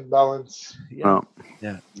 Delicate balance. Yeah.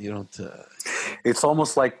 You don't. It's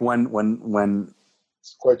almost like when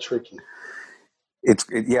It's quite tricky.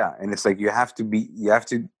 and it's like you have to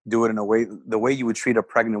do it in a way, the way you would treat a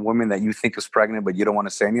pregnant woman that you think is pregnant but you don't want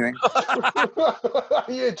to say anything.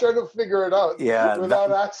 You're trying to figure it out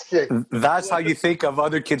without asking. That's how you think of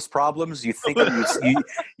other kids' problems. You think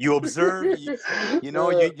you observe. You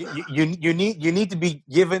need to be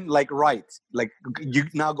given like you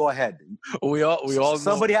now go ahead. We all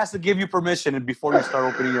somebody has to give you permission and before you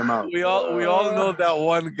start opening your mouth. We all know that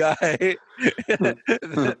one guy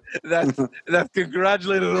that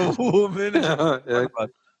congratulated a woman.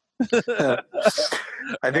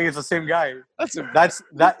 I think it's the same guy.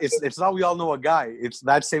 It's not we all know a guy. It's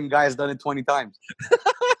that same guy has done it 20 times.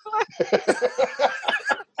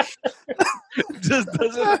 Just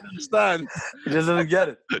doesn't understand. He just doesn't get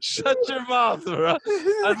it. Shut your mouth, bro.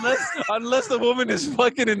 Unless the woman is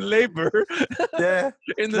fucking in labor. Yeah.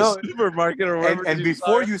 In the supermarket or whatever. And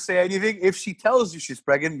before you say anything, if she tells you she's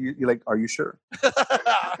pregnant, you're like, "Are you sure?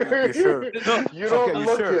 You're sure? You don't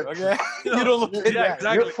look it. Okay. You don't look it. Yeah,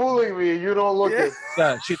 exactly. You're fooling me. You don't look it.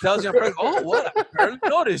 Yeah, she tells you, I'm pregnant. Oh, what? I barely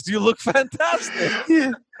noticed. You look fantastic.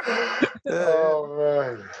 Yeah. Oh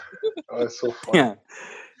man, that's so funny. Yeah.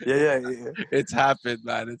 It's happened,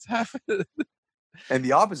 man. It's happened. And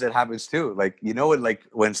the opposite happens too. Like, like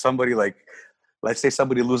when somebody let's say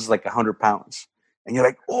somebody loses like 100 pounds and you're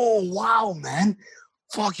like, oh, wow, man.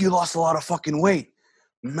 Fuck, you lost a lot of fucking weight.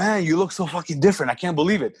 Man, you look so fucking different. I can't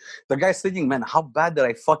believe it. The guy's thinking, man, how bad did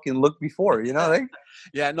I fucking look before? You know, like?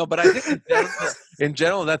 Yeah, no, but I think in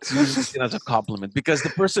general that's usually seen as a compliment because the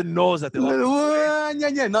person knows that they look.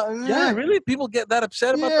 Yeah, really? People get that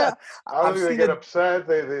upset about that? I don't think they get upset.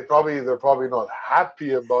 They're probably not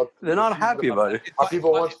happy about. They're not happy about it. How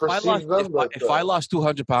people once perceive them. If I lost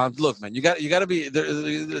 200 pounds, look, man, you got to be.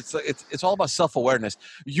 It's all about self-awareness.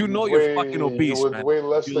 You know you're fucking obese, you man. Way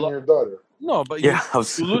less than your daughter. No, but you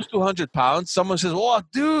lose 200 pounds. Someone says, "Oh,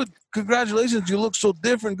 dude, congratulations! You look so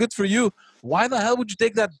different. Good for you." Why the hell would you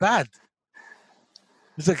take that bad?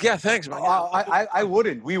 It's like, yeah, thanks, man. I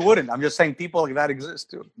wouldn't. We wouldn't. I'm just saying people like that exist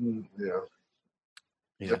too.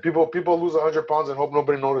 Yeah. People lose 100 pounds and hope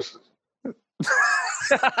nobody notices.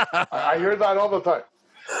 I hear that all the time.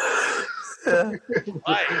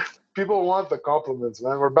 People want the compliments,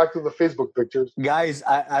 man. We're back to the Facebook pictures. Guys,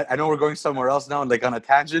 I know we're going somewhere else now, like on a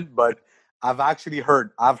tangent, but I've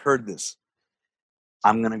heard this.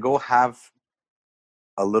 I'm going to go have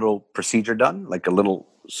a little procedure done, like a little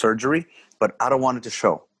surgery, but I don't want it to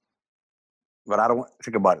show.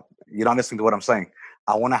 Think about it. You're not listening to what I'm saying.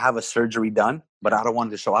 I want to have a surgery done, but I don't want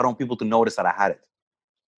it to show. I don't want people to notice that I had it.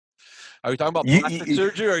 Are you talking about plastic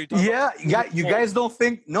surgery? Or are you talking you guys don't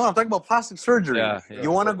think? No, I'm talking about plastic surgery. Yeah.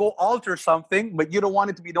 You want to go alter something, but you don't want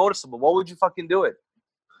it to be noticeable. Why would you fucking do it?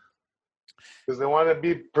 Because they want to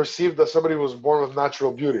be perceived as somebody who was born with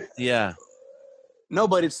natural beauty. Yeah. No,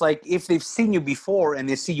 but it's like if they've seen you before and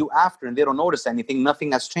they see you after and they don't notice anything,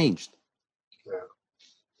 nothing has changed. Yeah.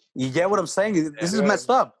 You get what I'm saying? This is messed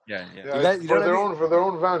up. Yeah. For their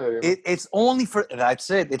own vanity. It's only for that's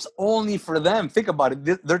it. It's only for them. Think about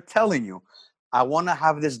it. They're telling you, I want to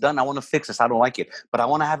have this done. I want to fix this. I don't like it, but I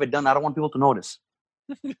want to have it done. I don't want people to notice.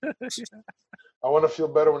 I want to feel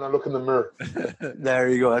better when I look in the mirror. There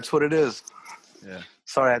you go. That's what it is. Yeah.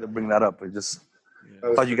 Sorry, I had to bring that up.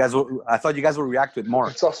 I thought you guys would react to it more.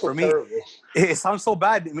 It's also for me. Terrible. It sounds so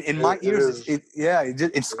bad in my ears. It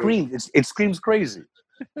screams. It screams crazy.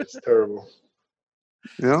 It's terrible.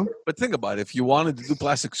 You know? But think about it. If you wanted to do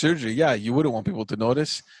plastic surgery, you wouldn't want people to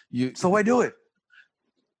notice. So why do it?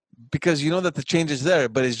 Because you know that the change is there,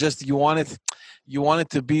 but it's just you want it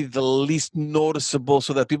to be the least noticeable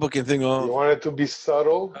so that people can think, oh, you want it to be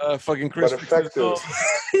subtle, fucking Chris but effective.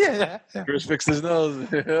 Chris fixed his nose.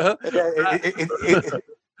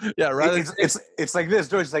 It's like this,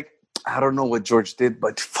 George. It's like, I don't know what George did,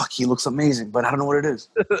 but fuck, he looks amazing, but I don't know what it is.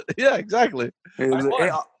 Yeah, exactly.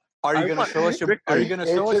 Are you going to show us your? Are you going to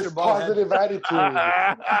show us your bald positive head?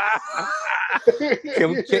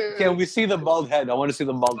 attitude? Can we see the bald head? I want to see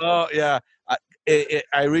the bald head. Oh yeah,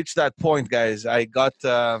 I reached that point, guys. I got.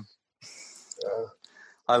 I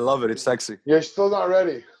love it. It's sexy. You're still not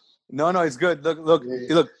ready. No, it's good. Look. You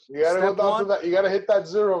gotta go Step down to one. that. You gotta hit that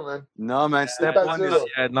 0, man. No, man. Step that one is zero.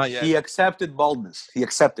 Not yet. he accepted baldness. He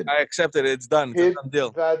accepted. I accepted it. It's done. It's a Hit done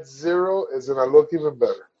deal. that 0 is gonna look even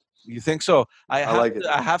better. You think so? I like it.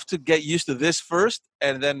 I have to get used to this first,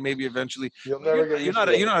 and then maybe eventually. You'll never get used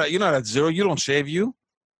to it. You're not at 0. You don't shave, you.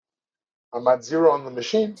 I'm at 0 on the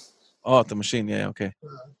machine. Oh, at the machine. Yeah. Okay.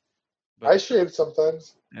 I shave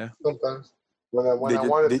sometimes. Yeah. Sometimes when I Did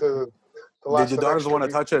wanted to last. Did your daughters want to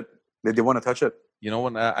touch it? Did they want to touch it? You know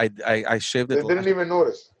when I shaved it. They didn't even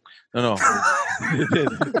notice. No. They did.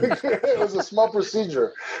 It was a small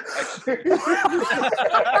procedure.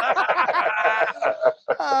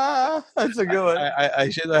 That's a good one. I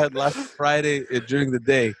shaved my head last Friday during the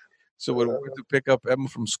day. So when we went to pick up Emma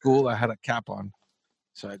from school, I had a cap on.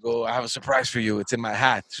 So I go, I have a surprise for you. It's in my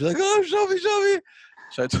hat. She's like, oh, show me.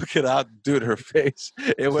 So I took it out, dude, her face.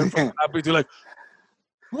 It went from happy to like,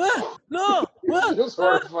 what? No, what? Just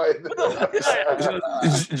horrified.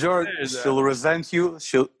 George, she'll resent you.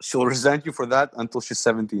 She'll resent you for that until she's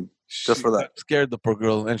 17. Just for that. Scared the poor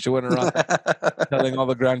girl, and she went around telling all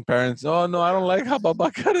the grandparents, "Oh no, I don't like how Baba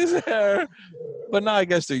cut his hair." But now I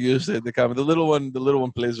guess they're used to it. They come. The little one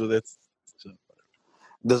plays with it. So.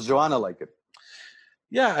 Does Joanna like it?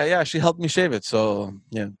 Yeah. She helped me shave it. So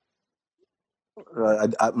yeah.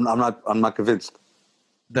 I'm not convinced.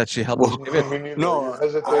 That she helped me shave it. No,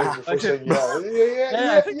 hesitated before saying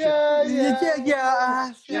yeah.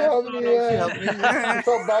 She helped me. She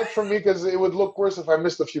felt bad for me because it would look worse if I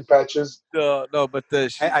missed a few patches. No, but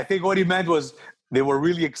I think what he meant was they were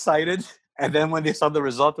really excited, and then when they saw the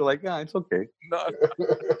result, they're like, "Yeah, it's okay." No.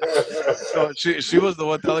 So she was the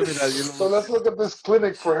one telling me that. So let's look at this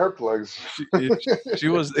clinic for hair plugs. She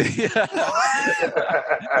was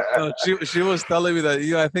no, she was telling me that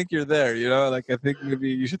I think you're there. Like I think maybe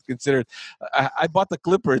you should consider it. I bought the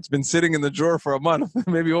clipper. It's been sitting in the drawer for a month,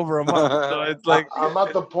 maybe over a month. So it's like I'm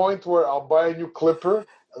at the point where I'll buy a new clipper.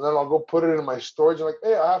 And then I'll go put it in my storage. And like,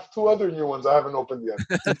 hey, I have 2 other new ones I haven't opened yet.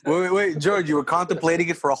 Wait, George, you were contemplating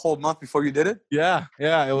it for a whole month before you did it? Yeah.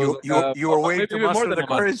 It was. You were waiting to muster the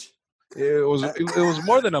courage. It was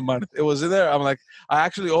more than a month. It was in there. I'm like, I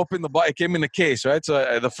actually opened the box. It came in a case, right?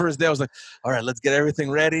 So the first day I was like, all right, let's get everything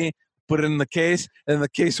ready. Put it in the case, and the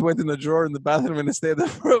case went in the drawer in the bathroom, and it stayed there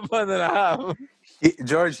for a month and a half.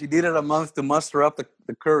 George, he needed a month to muster up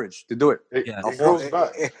the courage to do it.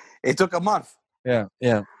 It took a month. Yeah.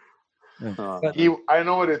 I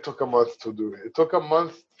know what it took a month to do. It took a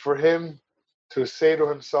month for him to say to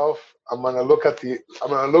himself, I'm gonna look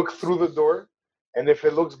through the door, and if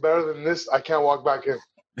it looks better than this, I can't walk back in.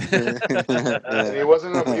 And he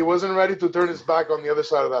wasn't ready to turn his back on the other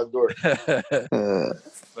side of that door.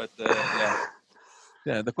 But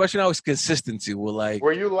yeah. The question now is consistency.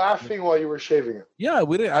 Were you laughing while you were shaving it? Yeah,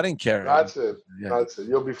 I didn't care. That's it.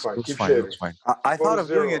 You'll be fine. Keep fine. shaving. Fine. I thought of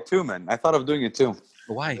doing it too, man. I thought of doing it too.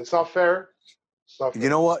 Why? It's not fair. You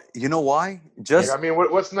know what? You know why? I mean,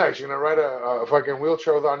 what's next? You're gonna ride a fucking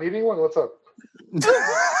wheelchair without needing one? What's up?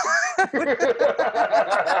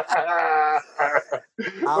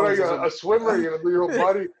 What are you, a swimmer? You're gonna do your whole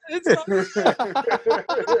body?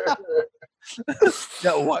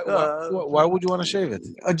 Yeah. Why would you want to shave it?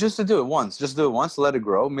 Just to do it once. Just do it once. Let it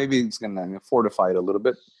grow. Maybe it's gonna fortify it a little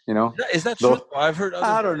bit. Is that true? I've heard.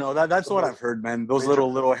 I don't know. That's what I've heard, man. Those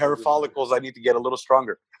little hair follicles, I need to get a little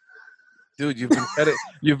stronger. Dude,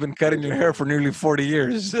 you've been cutting your hair for nearly 40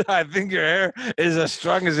 years. I think your hair is as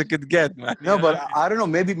strong as it could get, man. No, but I don't know.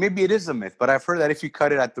 Maybe it is a myth. But I've heard that if you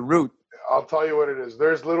cut it at the root, I'll tell you what it is.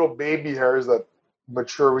 There's little baby hairs that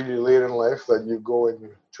mature really late in life that you go and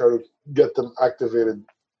you try to get them activated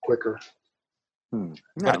quicker.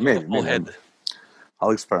 Yeah, maybe. Head.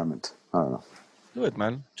 I'll experiment. I don't know. Do it,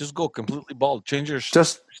 man. Just go completely bald. Change your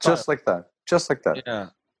just like that. Just like that. Yeah.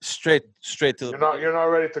 Straight to the. You're not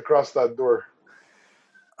ready to cross that door.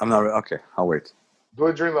 I'm not ready. Okay, I'll wait. Do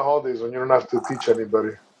it during the holidays when you don't have to teach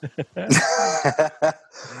anybody.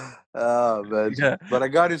 Oh man! Yeah. But I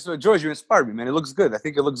got it. So George, you inspired me, man. It looks good. I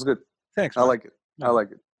think it looks good. Thanks. Man. I like it. I like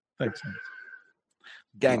it. Thanks. Man.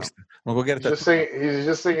 Gangster. We'll go get it. He's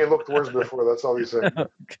just saying it looked worse before. That's all he's saying.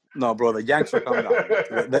 No, bro, the gangster come down.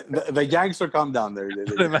 The gangster come down there.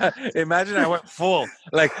 Imagine I went full.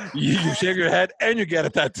 Like you shave your head and you get a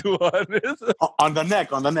tattoo on it. On the neck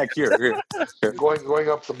here. Going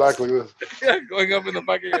up the back like this. Yeah, going up in the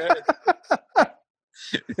back of your head.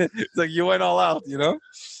 It's like you went all out,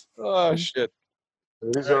 Oh shit.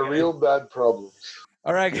 These are real bad problems.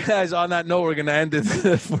 All right, guys. On that note, we're going to end it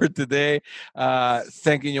for today.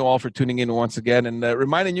 Thanking you all for tuning in once again, and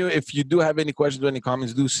reminding you, if you do have any questions or any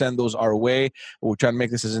comments, do send those our way. We'll try to make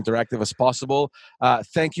this as interactive as possible.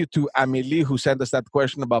 Thank you to Amelie, who sent us that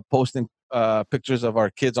question about posting pictures of our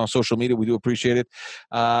kids on social media. We do appreciate it.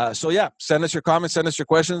 So yeah, send us your comments, send us your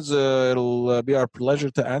questions. It'll be our pleasure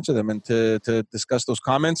to answer them and to discuss those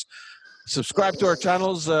comments. Subscribe to our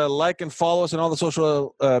channels, like and follow us on all the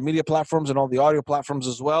social media platforms and all the audio platforms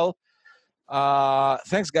as well.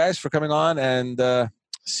 Thanks, guys, for coming on, and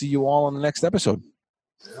see you all on the next episode.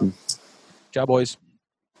 Ciao, boys.